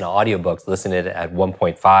podcasts or listen to audiobooks, listen to it at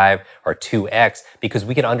 1.5 or 2x, because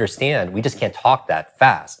we can understand, we just can't talk that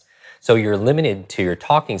fast. So you're limited to your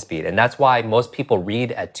talking speed. And that's why most people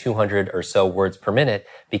read at 200 or so words per minute,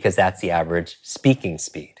 because that's the average speaking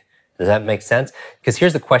speed. Does that make sense? Because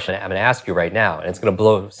here's the question I'm going to ask you right now, and it's going to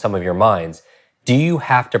blow some of your minds. Do you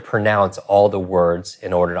have to pronounce all the words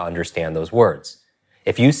in order to understand those words?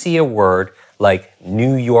 If you see a word like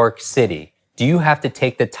New York City, do you have to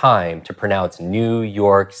take the time to pronounce New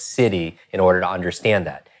York City in order to understand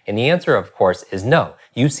that? And the answer, of course, is no.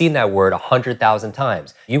 You've seen that word 100,000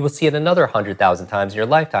 times. You will see it another 100,000 times in your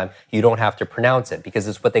lifetime. You don't have to pronounce it because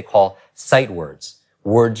it's what they call sight words,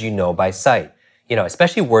 words you know by sight.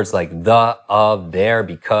 especially words like the, of, there,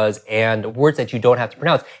 because, and words that you don't have to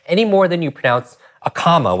pronounce any more than you pronounce a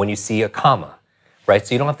comma when you see a comma, right?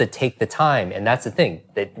 So you don't have to take the time. And that's the thing,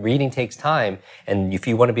 that reading takes time. And if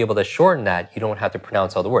you want to be able to shorten that, you don't have to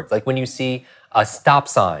pronounce all the words. Like when you see a stop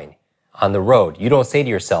sign on the road, you don't say to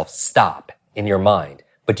yourself, stop, in your mind,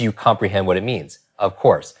 but do you comprehend what it means? Of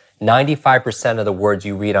course. 95% of the words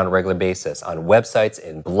you read on a regular basis on websites,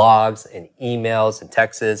 in blogs, in emails, in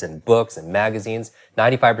texts, in books, and magazines,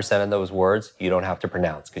 95% of those words you don't have to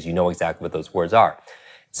pronounce because you know exactly what those words are.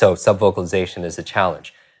 So subvocalization is a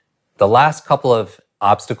challenge. The last couple of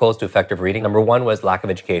obstacles to effective reading, number one was lack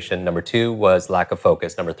of education. Number two was lack of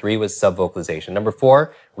focus. Number three was subvocalization. Number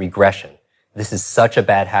four, regression. This is such a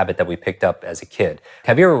bad habit that we picked up as a kid.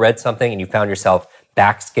 Have you ever read something and you found yourself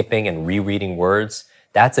back skipping and rereading words?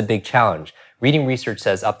 That's a big challenge. Reading research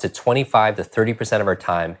says up to 25 to 30% of our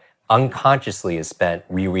time unconsciously is spent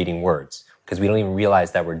rereading words because we don't even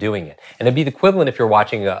realize that we're doing it. And it'd be the equivalent if you're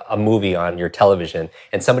watching a movie on your television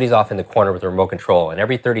and somebody's off in the corner with a remote control and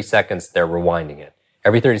every 30 seconds they're rewinding it.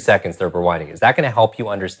 Every 30 seconds they're rewinding it. Is that going to help you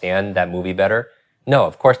understand that movie better? No,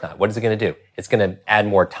 of course not. What is it going to do? It's going to add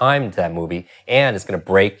more time to that movie and it's going to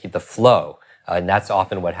break the flow. And that's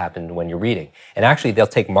often what happens when you're reading. And actually, they'll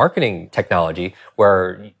take marketing technology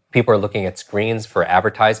where people are looking at screens for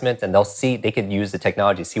advertisements and they could use the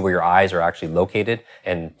technology to see where your eyes are actually located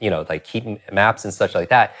and, like heat maps and such like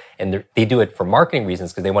that. And they do it for marketing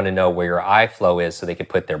reasons because they want to know where your eye flow is so they can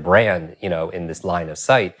put their brand, in this line of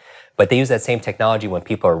sight. But they use that same technology when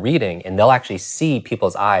people are reading and they'll actually see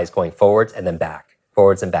people's eyes going forwards and then back.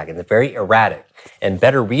 Forwards and back. And it's very erratic. And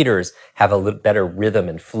better readers have a little better rhythm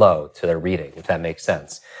and flow to their reading, if that makes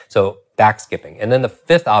sense. So back skipping. And then the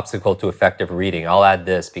fifth obstacle to effective reading, I'll add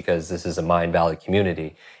this because this is a Mind Valley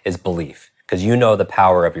community, is belief. Because you know the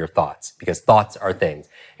power of your thoughts. Because thoughts are things.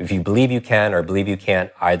 If you believe you can or believe you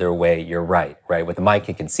can't, either way, you're right? What the mind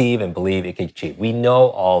can conceive and believe it can achieve. We know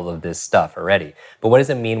all of this stuff already. But what does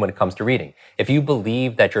it mean when it comes to reading? If you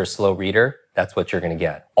believe that you're a slow reader, that's what you're going to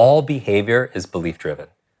get. All behavior is belief driven.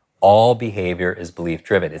 All behavior is belief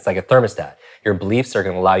driven. It's like a thermostat. Your beliefs are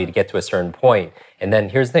going to allow you to get to a certain point. And then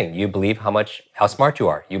here's the thing. You believe how smart you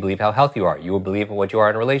are. You believe how healthy you are. You will believe what you are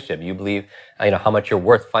in a relationship. You believe, how much you're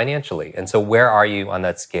worth financially. And so where are you on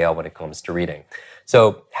that scale when it comes to reading?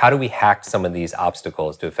 So how do we hack some of these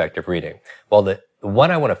obstacles to effective reading? Well, the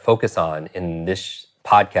one I want to focus on in this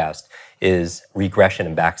podcast is regression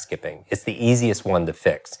and backskipping. It's the easiest one to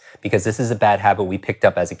fix because this is a bad habit we picked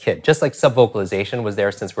up as a kid. Just like subvocalization was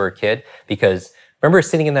there since we were a kid, because remember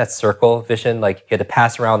sitting in that circle, Vishen, like you had to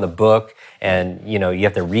pass around the book and, you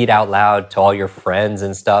have to read out loud to all your friends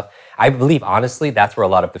and stuff. I believe, honestly, that's where a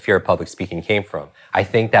lot of the fear of public speaking came from. I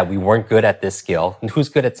think that we weren't good at this skill. And who's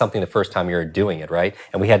good at something the first time you're doing it, right?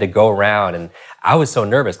 And we had to go around, and I was so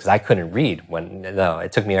nervous because I couldn't read.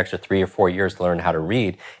 It took me an extra 3 or 4 years to learn how to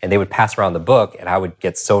read. And they would pass around the book, and I would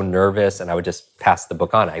get so nervous, and I would just pass the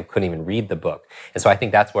book on. I couldn't even read the book. And so I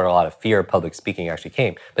think that's where a lot of fear of public speaking actually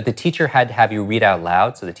came. But the teacher had to have you read out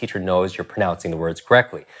loud so the teacher knows you're pronouncing the words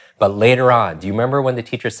correctly. But later on, do you remember when the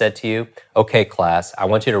teacher said to you, okay, class, I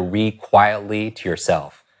want you to read quietly to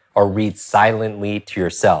yourself or read silently to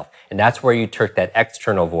yourself. And that's where you took that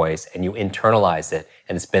external voice and you internalized it,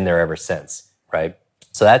 and it's been there ever since, right?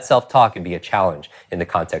 So that self-talk can be a challenge in the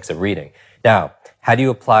context of reading. Now, how do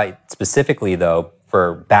you apply specifically, though,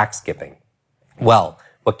 for backskipping? Well,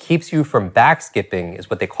 what keeps you from backskipping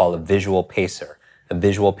is what they call a visual pacer. A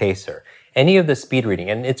visual pacer. Any of the speed reading,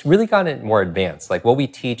 and it's really gotten more advanced. Like what we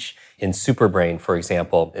teach in Superbrain, for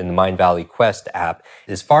example, in the Mind Valley Quest app,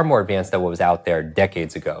 is far more advanced than what was out there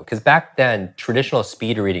decades ago. Because back then, traditional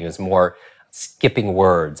speed reading was more skipping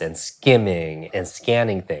words and skimming and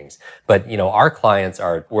scanning things. But, our clients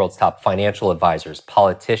are world's top financial advisors,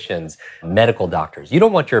 politicians, medical doctors. You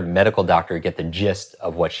don't want your medical doctor to get the gist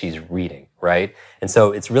of what she's reading, right? And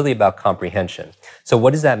so it's really about comprehension. So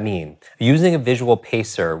what does that mean? Using a visual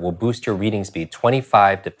pacer will boost your reading speed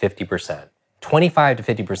 25 to 50%. 25 to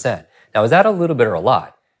 50%. Now, is that a little bit or a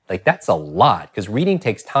lot? Like, that's a lot, because reading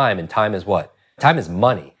takes time, and time is what? Time is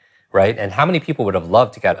money. Right? And how many people would have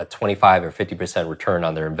loved to get a 25 or 50% return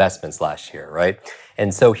on their investments last year, right?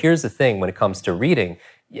 And so here's the thing when it comes to reading,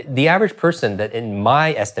 the average person that, in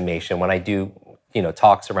my estimation, when I do,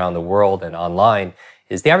 talks around the world and online,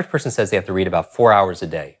 is the average person says they have to read about 4 hours a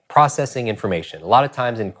day, processing information. A lot of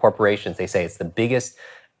times in corporations, they say it's the biggest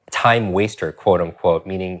time waster, quote unquote,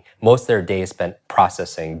 meaning most of their day is spent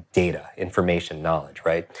processing data, information, knowledge,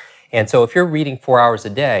 right? And so if you're reading 4 hours a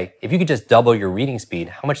day, if you could just double your reading speed,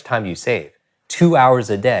 how much time do you save? 2 hours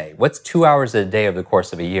a day. What's 2 hours a day over the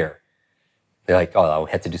course of a year? They're like, oh, I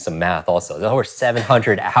had to do some math also. There were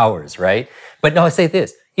 700 hours, right? But no, I say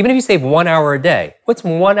this. Even if you save 1 hour a day, what's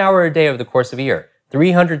 1 hour a day over the course of a year?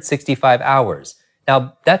 365 hours.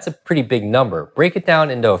 Now, that's a pretty big number. Break it down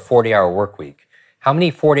into a 40-hour work week. How many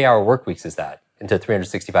 40-hour work weeks is that into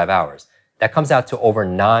 365 hours? That comes out to over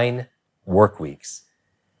 9 work weeks.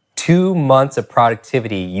 2 months of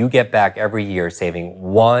productivity you get back every year saving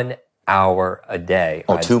 1 hour a day.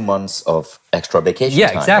 Or 2 months of extra vacation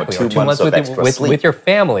time. Yeah, exactly. Or 2 months of extra sleep. With your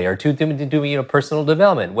family, or doing personal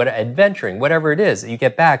development, adventuring, whatever it is that you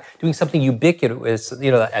get back, doing something ubiquitous,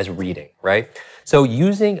 as reading, right? So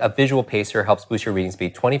using a visual pacer helps boost your reading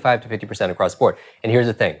speed 25 to 50% across the board. And here's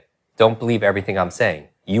the thing. Don't believe everything I'm saying.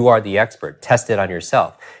 You are the expert. Test it on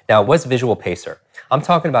yourself. Now, what's visual pacer? I'm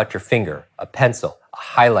talking about your finger, a pencil, a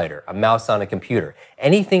highlighter, a mouse on a computer,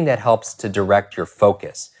 anything that helps to direct your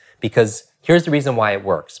focus. Because here's the reason why it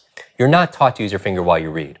works. You're not taught to use your finger while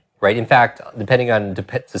you read, right? In fact, depending on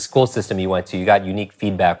the school system you went to, you got unique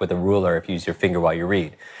feedback with a ruler if you use your finger while you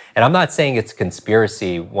read. And I'm not saying it's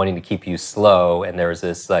conspiracy wanting to keep you slow and there's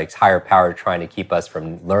this higher power trying to keep us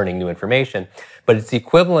from learning new information, but it's the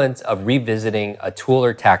equivalent of revisiting a tool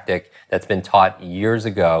or tactic that's been taught years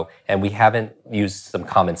ago and we haven't used some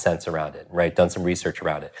common sense around it, right? Done some research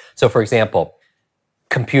around it. So for example,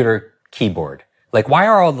 computer keyboard. Why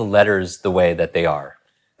are all the letters the way that they are?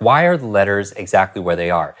 Why are the letters exactly where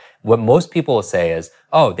they are? What most people will say is,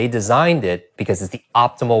 oh, they designed it because it's the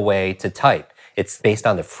optimal way to type. It's based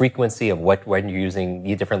on the frequency of when you're using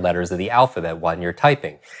the different letters of the alphabet when you're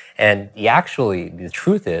typing. And the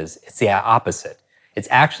truth is, it's the opposite. It's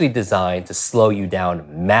actually designed to slow you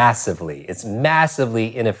down massively. It's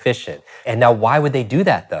massively inefficient. And now why would they do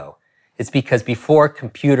that though? It's because before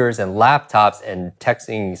computers and laptops and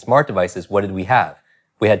texting smart devices, what did we have?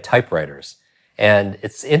 We had typewriters. And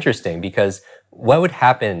it's interesting because what would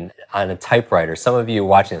happen on a typewriter? Some of you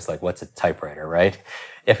watching this what's a typewriter, right?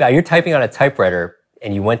 If you're typing on a typewriter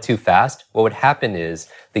and you went too fast, what would happen is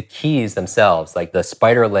the keys themselves, the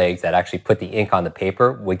spider legs that actually put the ink on the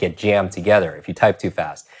paper, would get jammed together if you type too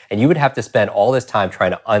fast. And you would have to spend all this time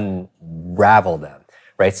trying to unravel them,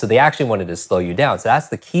 right? So they actually wanted to slow you down. So that's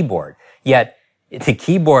the keyboard. Yet the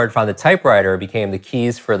keyboard from the typewriter became the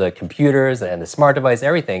keys for the computers and the smart device,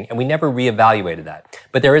 everything, and we never reevaluated that.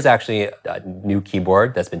 But there is actually a new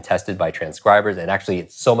keyboard that's been tested by transcribers, and actually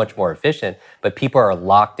it's so much more efficient, but people are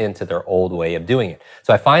locked into their old way of doing it.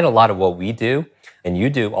 So I find a lot of what we do, and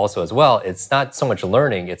you do also as well, it's not so much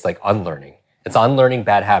learning, it's unlearning. It's unlearning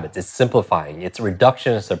bad habits, it's simplifying, it's a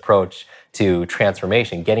reductionist approach to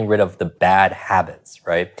transformation, getting rid of the bad habits,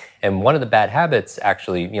 right? And one of the bad habits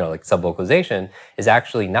actually, subvocalization, is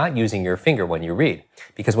actually not using your finger when you read.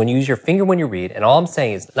 Because when you use your finger when you read, and all I'm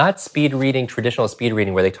saying is not speed reading, traditional speed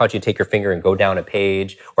reading where they taught you to take your finger and go down a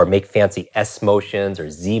page or make fancy S motions or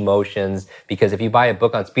Z motions. Because if you buy a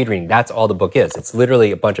book on speed reading, that's all the book is. It's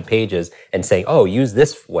literally a bunch of pages and saying, oh, use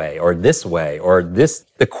this way or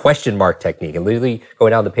the question mark technique, and literally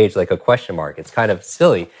going down the page like a question mark. It's kind of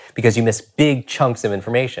silly because you miss big chunks of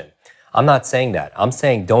information. I'm not saying that. I'm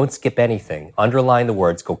saying don't skip anything. Underline the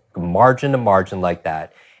words, go margin to margin like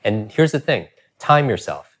that. And here's the thing. Time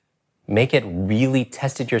yourself. Make it really,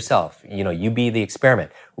 test it yourself. You be the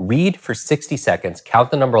experiment. Read for 60 seconds,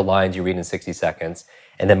 count the number of lines you read in 60 seconds,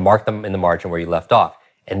 and then mark them in the margin where you left off.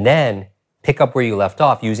 And then pick up where you left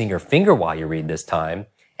off using your finger while you read this time,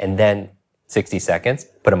 and then 60 seconds,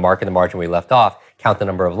 put a mark in the margin where you left off, count the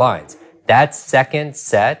number of lines. That second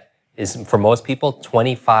set is, for most people,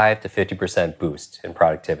 25 to 50% boost in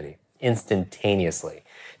productivity instantaneously.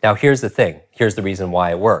 Now, here's the thing. Here's the reason why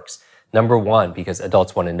it works. Number one, because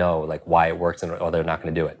adults want to know why it works and they're not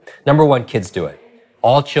going to do it. Number one, kids do it.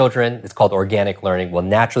 All children, it's called organic learning, will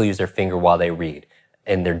naturally use their finger while they read.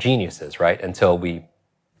 And they're geniuses, right? Until we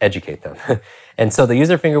educate them. And so they use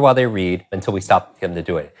their finger while they read until we stop them to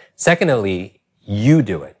do it. Secondly, you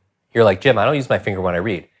do it. You're like, Jim, I don't use my finger when I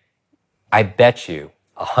read. I bet you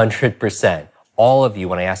 100%, all of you,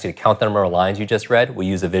 when I ask you to count the number of lines you just read, will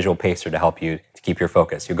use a visual pacer to help you to keep your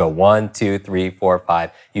focus. You go 1, 2, 3, 4,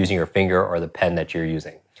 5, using your finger or the pen that you're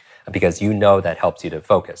using, because that helps you to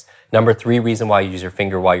focus. Number 3 reason why you use your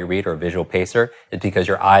finger while you read or a visual pacer is because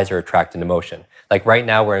your eyes are attracted to motion. Right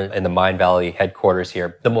now, we're in the Mind Valley headquarters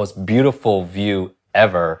here, the most beautiful view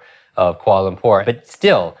ever of Kuala Lumpur. But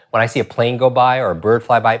still, when I see a plane go by or a bird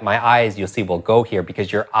fly by, my eyes, you'll see, will go here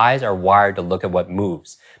because your eyes are wired to look at what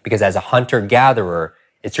moves. Because as a hunter-gatherer,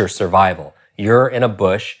 it's your survival. You're in a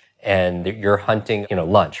bush and you're hunting,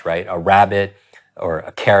 lunch, right? A rabbit or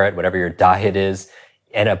a carrot, whatever your diet is,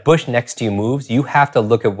 and a bush next to you moves, you have to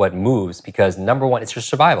look at what moves because number one, it's your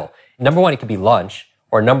survival. Number one, it could be lunch,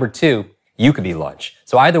 or number two, You could be lunch.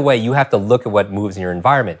 So either way, you have to look at what moves in your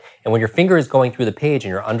environment. And when your finger is going through the page and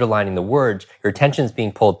you're underlining the words, your attention is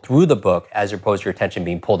being pulled through the book as opposed to your attention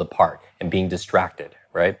being pulled apart and being distracted,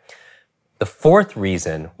 right? The fourth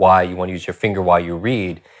reason why you want to use your finger while you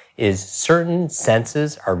read is certain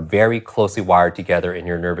senses are very closely wired together in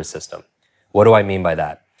your nervous system. What do I mean by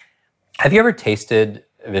that? Have you ever tasted,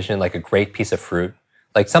 Vision, like a great piece of fruit?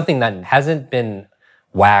 Like something that hasn't been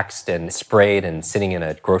waxed and sprayed and sitting in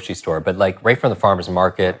a grocery store, but like right from the farmer's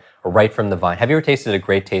market or right from the vine. Have you ever tasted a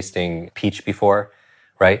great tasting peach before,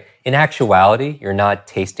 right? In actuality, you're not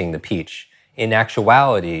tasting the peach. In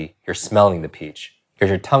actuality, you're smelling the peach because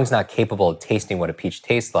your tongue's not capable of tasting what a peach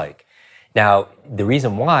tastes like. Now, the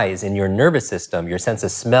reason why is in your nervous system, your sense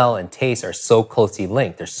of smell and taste are so closely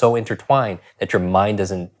linked. They're so intertwined that your mind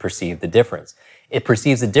doesn't perceive the difference. It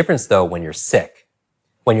perceives the difference though when you're sick.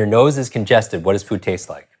 When your nose is congested, what does food taste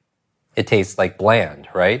like? It tastes like bland,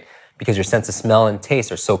 right? Because your sense of smell and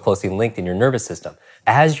taste are so closely linked in your nervous system.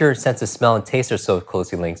 As your sense of smell and taste are so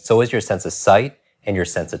closely linked, so is your sense of sight and your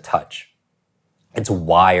sense of touch. It's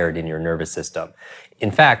wired in your nervous system.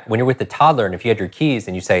 In fact, when you're with the toddler and if you had your keys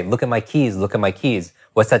and you say, look at my keys,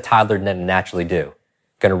 what's that toddler naturally do?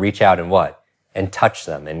 Gonna reach out and what? And touch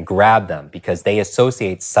them and grab them because they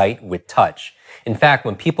associate sight with touch. In fact,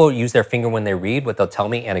 when people use their finger when they read, what they'll tell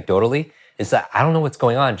me anecdotally is that, I don't know what's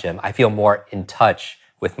going on, Jim. I feel more in touch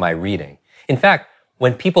with my reading. In fact,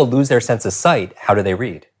 when people lose their sense of sight, how do they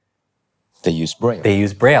read? They use Braille. They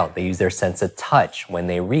use Braille. They use their sense of touch when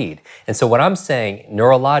they read. And so what I'm saying,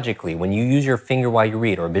 neurologically, when you use your finger while you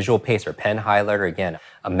read, or a visual pacer, pen highlighter, again,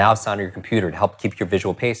 a mouse on your computer to help keep your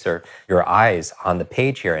visual pacer, your eyes on the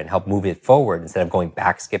page here and help move it forward instead of going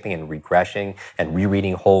back, skipping and regressing and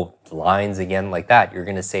rereading whole lines again like that, you're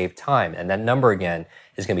going to save time. And that number again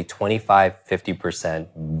is going to be 25, 50%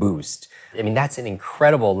 boost. I mean, that's an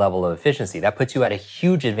incredible level of efficiency. That puts you at a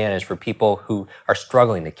huge advantage for people who are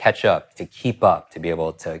struggling to catch up, to keep up, to be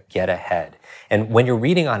able to get ahead. And when you're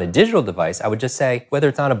reading on a digital device, I would just say, whether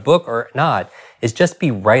it's on a book or not, is just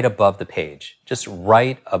be right above the page. Just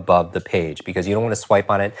right above the page because you don't want to swipe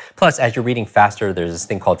on it. Plus, as you're reading faster, there's this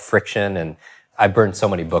thing called friction and I burned so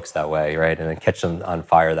many books that way, right? And then catch them on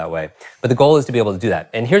fire that way. But the goal is to be able to do that.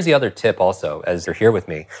 And here's the other tip also, as you're here with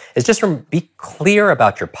me, is just be clear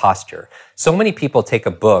about your posture. So many people take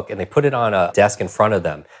a book and they put it on a desk in front of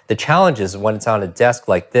them. The challenge is when it's on a desk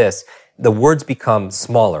like this, the words become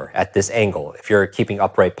smaller at this angle if you're keeping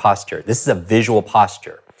upright posture. This is a visual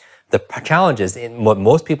posture. The challenge is, what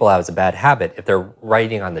most people have is a bad habit, if they're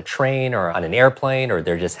writing on the train or on an airplane or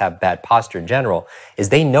they just have bad posture in general, is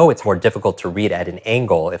they know it's more difficult to read at an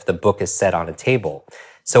angle if the book is set on a table.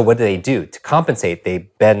 So what do? To compensate, they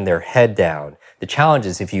bend their head down. The challenge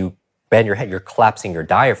is if you bend your head, you're collapsing your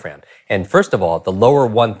diaphragm. And first of all, the lower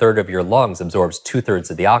 1/3 of your lungs absorbs 2/3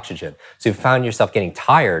 of the oxygen. So if you found yourself getting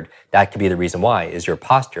tired, that could be the reason why, is your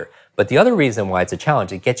posture. But the other reason why it's a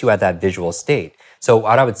challenge, it gets you at that visual state. So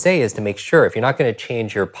what I would say is to make sure, if you're not going to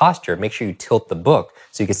change your posture, make sure you tilt the book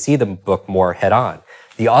so you can see the book more head on.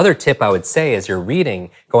 The other tip I would say as you're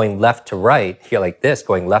reading, going left to right, here like this,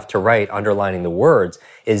 going left to right, underlining the words,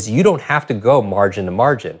 is you don't have to go margin to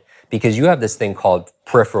margin because you have this thing called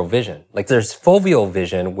peripheral vision. Like there's foveal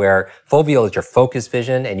vision where foveal is your focus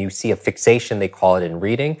vision and you see a fixation, they call it in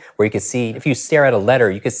reading, where you can see, if you stare at a letter,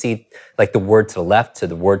 you can see like the word to the left to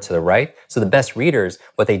the word to the right. So the best readers,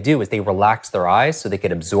 what they do is they relax their eyes so they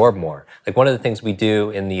can absorb more. Like one of the things we do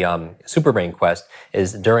in the Superbrain Quest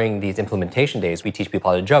is during these implementation days, we teach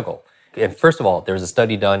people how to juggle. And first of all, there was a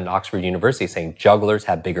study done in Oxford University saying jugglers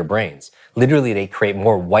have bigger brains. Literally, they create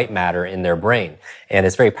more white matter in their brain. And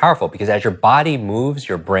it's very powerful because as your body moves,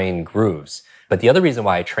 your brain grooves. But the other reason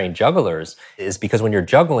why I train jugglers is because when you're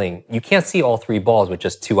juggling, you can't see all three balls with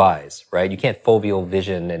just two eyes, right? You can't foveal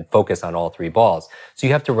vision and focus on all three balls. So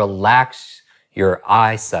you have to relax your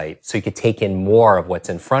eyesight so you can take in more of what's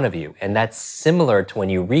in front of you. And that's similar to when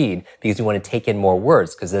you read because you want to take in more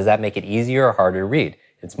words because does that make it easier or harder to read?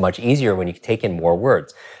 It's much easier when you take in more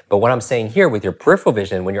words. But what I'm saying here with your peripheral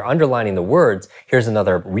vision, when you're underlining the words, here's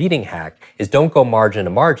another reading hack, is don't go margin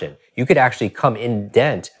to margin. You could actually come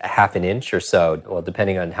indent a 1/2 inch or so, well,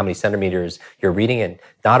 depending on how many centimeters you're reading in,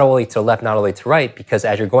 not only to the left, not only to the right, because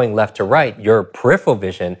as you're going left to right, your peripheral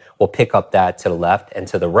vision will pick up that to the left and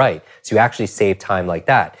to the right. So you actually save time like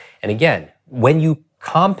that. And again, when you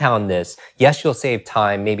compound this, yes, you'll save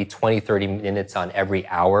time, maybe 20, 30 minutes on every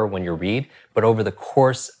hour when you read, but over the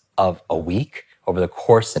course of a week, over the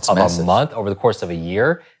course of a month, over the course of a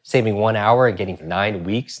year, saving 1 hour and getting 9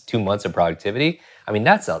 weeks, 2 months of productivity, I mean,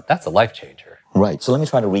 that's a life changer. Right. So let me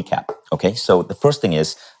try to recap. Okay. So the first thing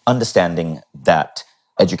is understanding that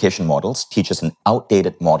education models teach us an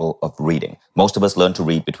outdated model of reading. Most of us learn to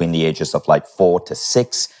read between the ages of like 4 to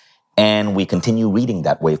 6, and we continue reading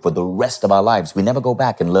that way for the rest of our lives. We never go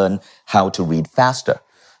back and learn how to read faster.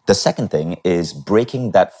 The second thing is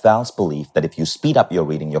breaking that false belief that if you speed up your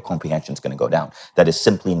reading, your comprehension is going to go down. That is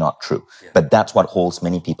simply not true. But that's what holds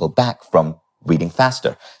many people back from reading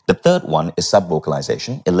faster. The third one is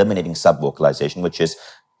subvocalization, eliminating subvocalization, which is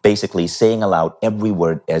basically saying aloud every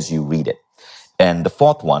word as you read it. And the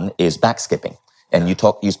fourth one is backskipping. And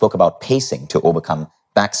you spoke about pacing to overcome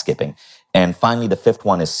backskipping. And finally, the fifth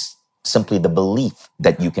one is simply the belief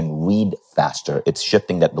that you can read faster. It's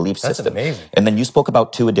shifting that belief system. That's amazing. And then you spoke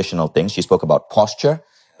about two additional things. You spoke about posture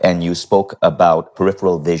and you spoke about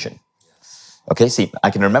peripheral vision. Okay, see, I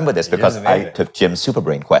can remember this because I took Jim's Super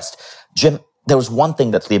Brain Quest. Jim, there was one thing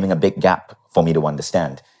that's leaving a big gap for me to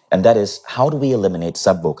understand, and that is, how do we eliminate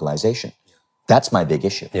subvocalization? That's my big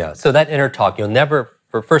issue. Yeah, so that inner talk,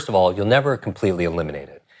 first of all, you'll never completely eliminate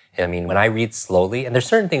it. I mean, when I read slowly, and there's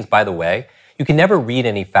certain things, by the way, you can never read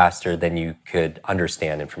any faster than you could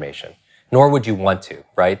understand information, nor would you want to,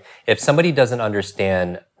 right? If somebody doesn't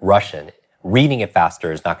understand Russian, reading it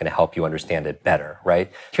faster is not going to help you understand it better,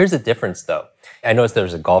 right? Here's the difference, though. I noticed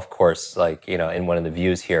there's a golf course, in one of the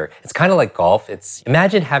views here. It's kind of like golf.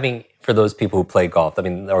 Imagine having, for those people who play golf,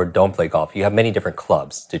 or don't play golf, you have many different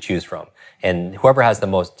clubs to choose from. And whoever has the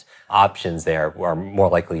most options there are more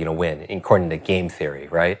likely to win, according to game theory,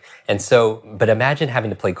 right? And so, but imagine having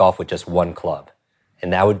to play golf with just one club.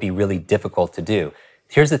 And that would be really difficult to do.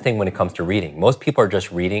 Here's the thing when it comes to reading. Most people are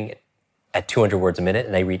just reading at 200 words a minute,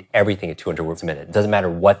 and they read everything at 200 words a minute. It doesn't matter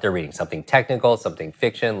what they're reading, something technical, something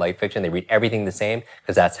fiction, light fiction, they read everything the same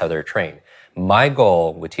because that's how they're trained. My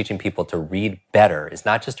goal with teaching people to read better is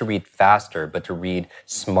not just to read faster, but to read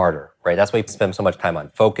smarter, right? That's why we spend so much time on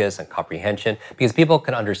focus and comprehension, because people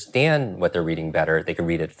can understand what they're reading better, they can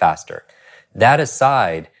read it faster. That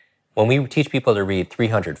aside, when we teach people to read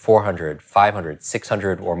 300, 400, 500,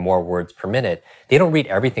 600 or more words per minute, they don't read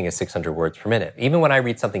everything at 600 words per minute. Even when I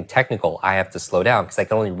read something technical, I have to slow down because I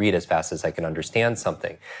can only read as fast as I can understand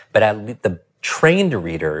something. But the trained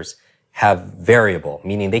readers have variable,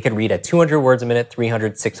 meaning they can read at 200 words a minute,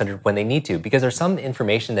 300, 600 when they need to, because there's some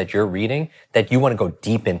information that you're reading that you want to go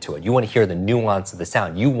deep into it. You want to hear the nuance of the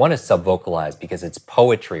sound. You want to subvocalize because it's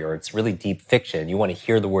poetry or it's really deep fiction. You want to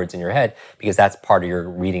hear the words in your head because that's part of your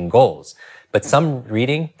reading goals. But some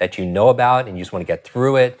reading that you know about and you just want to get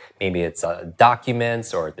through it, maybe it's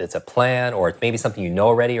documents or it's a plan or it's maybe something you know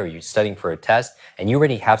already or you're studying for a test and you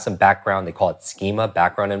already have some background, they call it schema,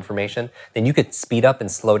 background information, then you could speed up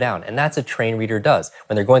and slow down. And that's a trained reader does.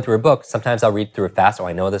 When they're going through a book, sometimes I'll read through it fast,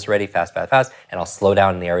 I know this already, fast, and I'll slow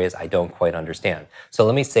down in the areas I don't quite understand. So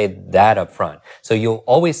let me say that up front. So you'll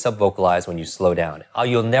always subvocalize when you slow down.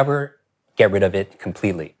 You'll never get rid of it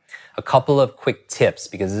completely. A couple of quick tips,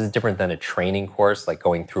 because this is different than a training course, like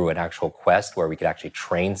going through an actual quest where we could actually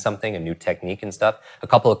train something, a new technique and stuff. A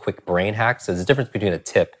couple of quick brain hacks. So there's a difference between a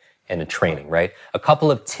tip and a training, right? A couple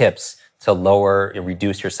of tips to lower and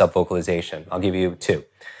reduce your subvocalization. I'll give you two.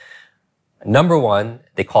 Number one,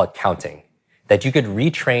 they call it counting. That you could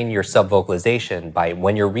retrain your subvocalization by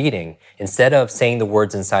when you're reading, instead of saying the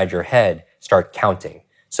words inside your head, start counting.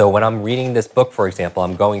 So when I'm reading this book, for example,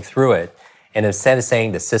 I'm going through it, and instead of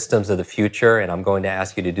saying the systems of the future, and I'm going to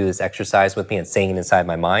ask you to do this exercise with me and saying it inside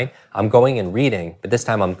my mind, I'm going and reading, but this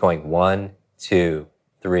time I'm going 1, 2,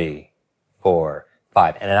 3, 4,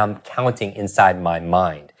 5, and then I'm counting inside my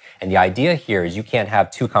mind. And the idea here is you can't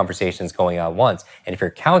have two conversations going on at once. And if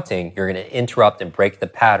you're counting, you're going to interrupt and break the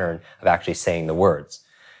pattern of actually saying the words.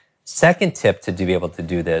 Second tip to be able to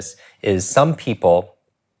do this is some people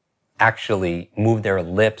actually move their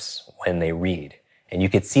lips when they read. And you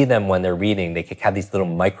could see them when they're reading, they could have these little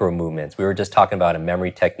micro movements. We were just talking about a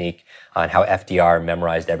memory technique on how FDR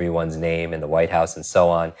memorized everyone's name in the White House and so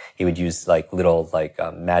on. He would use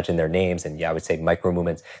imagine their names and I would say micro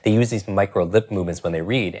movements. They use these micro lip movements when they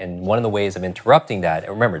read. And one of the ways of interrupting that,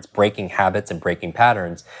 and remember, it's breaking habits and breaking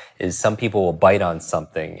patterns, is some people will bite on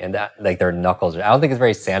something and that, like their knuckles. I don't think it's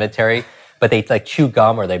very sanitary, but they chew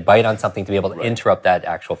gum or they bite on something to be able to interrupt that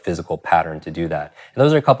actual physical pattern to do that. And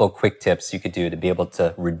those are a couple of quick tips you could do to be able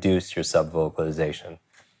to reduce your subvocalization.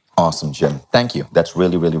 Awesome, Jim. Thank you. That's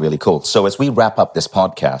really, really, really cool. So as we wrap up this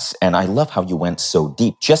podcast, and I love how you went so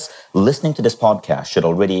deep, just listening to this podcast should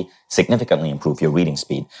already significantly improve your reading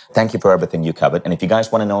speed. Thank you for everything you covered. And if you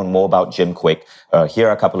guys want to know more about Jim Kwik, here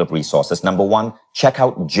are a couple of resources. Number one, check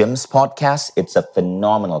out Jim's podcast. It's a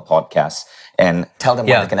phenomenal podcast. And tell them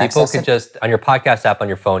where they can people access could it. just, on your podcast app on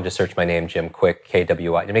your phone, just search my name, Jim Kwik,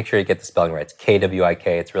 K-W-I. And make sure you get the spelling right. It's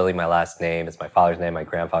K-W-I-K. It's really my last name. It's my father's name, my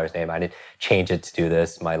grandfather's name. I didn't change it to do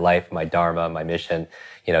this. My life, my dharma, my mission,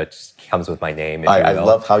 it just comes with my name. I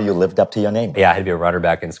love how you lived up to your name. Yeah, I had to be a runner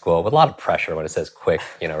back in school with a lot of pressure when it says Kwik,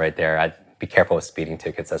 right there. I'd be careful with speeding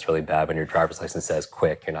tickets. That's really bad. When your driver's license says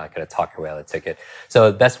Kwik, you're not going to talk your way out of the ticket.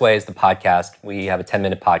 So the best way is the podcast. We have a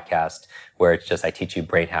 10-minute podcast where it's just I teach you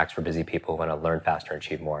brain hacks for busy people who want to learn faster and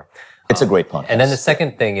achieve more. It's a great podcast. And then the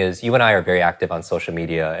second thing is you and I are very active on social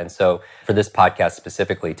media. And so for this podcast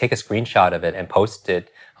specifically, take a screenshot of it and post it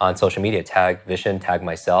on social media. Tag Vishen, tag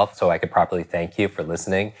myself, so I could properly thank you for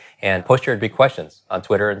listening. And post your big questions on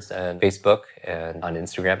Twitter and Facebook and on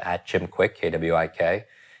Instagram at Jim Kwik, Kwik.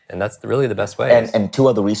 And that's really the best way. And two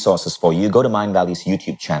other resources for you. Go to Mind Valley's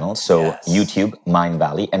YouTube channel. So Yes. YouTube, Mind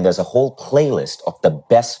Valley. And there's a whole playlist of the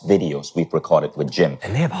best videos we've recorded with Jim.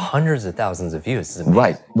 And they have hundreds of thousands of views. It's amazing.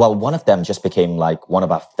 Right. Well, one of them just became like one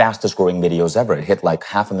of our fastest growing videos ever. It hit like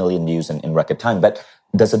 500,000 views in record time. But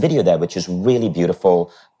there's a video there which is really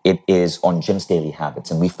beautiful. It is on Jim's daily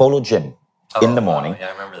habits. And we follow Jim in the morning. Yeah,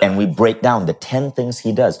 I remember that. And we break down the 10 things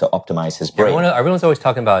he does to optimize his brain. Everyone's always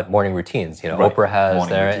talking about morning routines. Right. Oprah has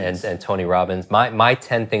Morning there routines. and Tony Robbins. My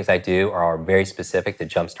 10 things I do are very specific to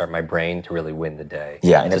jumpstart my brain to really win the day.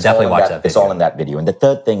 Yeah, and so it's definitely all in watch that, that it's video. all in that video. And the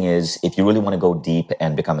third thing is, if you really want to go deep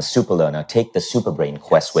and become a super learner, take the Super Brain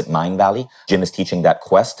Quest with Mind Valley. Jim is teaching that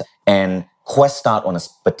quest, and quests start on a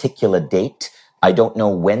particular date. I don't know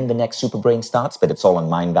when the next Super Brain starts, but it's all on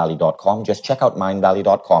mindvalley.com. Just check out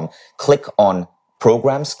mindvalley.com, click on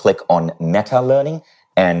programs, click on meta learning,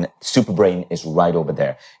 and Superbrain is right over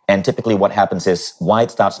there. And typically what happens is why it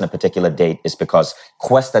starts on a particular date is because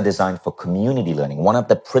quests are designed for community learning. One of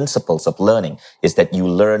the principles of learning is that you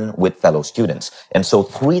learn with fellow students. And so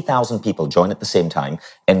 3,000 people join at the same time,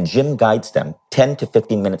 and Jim guides them 10 to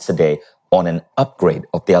 15 minutes a day on an upgrade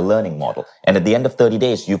of their learning model. And at the end of 30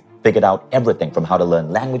 days, you've figured out everything from how to learn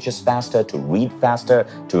languages faster, to read faster,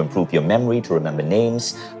 to improve your memory, to remember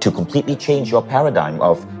names, to completely change your paradigm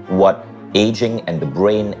of what aging and the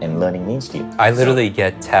brain and learning means to you. I literally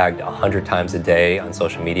get tagged 100 times a day on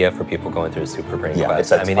social media for people going through a Super Brain Yeah,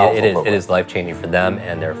 Quest. it's a powerful program. It is life-changing for them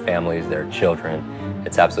and their families, their children.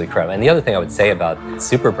 It's absolutely incredible. And the other thing I would say about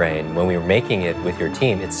Super Brain, when we were making it with your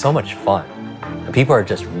team, it's so much fun. And people are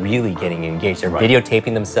just really getting engaged. They're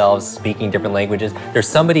videotaping themselves, speaking different languages. There's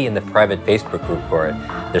somebody in the private Facebook group for it.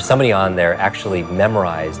 There's somebody on there actually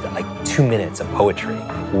memorized like 2 minutes of poetry,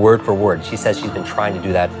 word for word. She says she's been trying to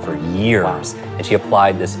do that for years. Wow. And she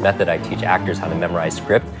applied this method I teach actors how to memorize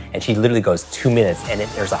script. And she literally goes 2 minutes, and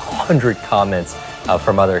there's 100 comments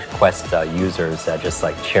from other Quest users just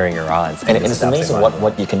like cheering her on. And it's amazing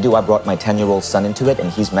what you can do. I brought my 10-year-old son into it,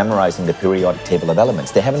 and he's memorizing the periodic table of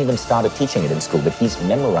elements. They haven't even started teaching it in school, but he's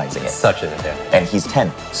memorizing it. Such an advantage. And he's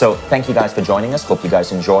 10. So thank you guys for joining us. Hope you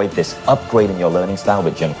guys enjoyed this upgrade in your learning style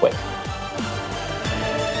with Jim Kwik.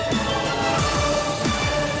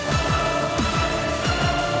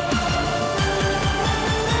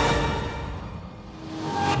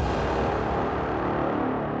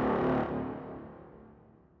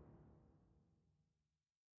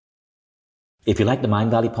 If you like the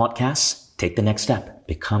Mind Valley podcast, take the next step.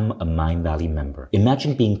 Become a Mind Valley member.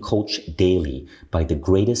 Imagine being coached daily by the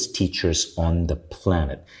greatest teachers on the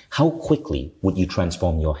planet. How quickly would you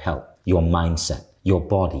transform your health, your mindset, your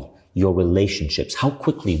body, your relationships? How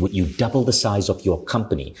quickly would you double the size of your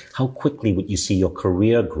company? How quickly would you see your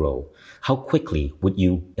career grow? How quickly would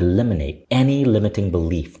you eliminate any limiting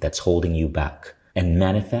belief that's holding you back and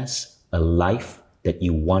manifest a life that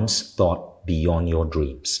you once thought beyond your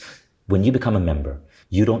dreams? When you become a member,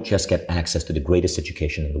 you don't just get access to the greatest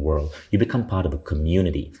education in the world. You become part of a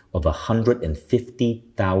community of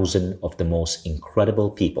 150,000 of the most incredible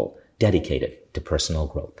people dedicated to personal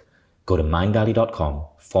growth. Go to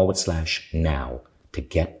mindvalley.com/now to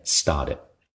get started.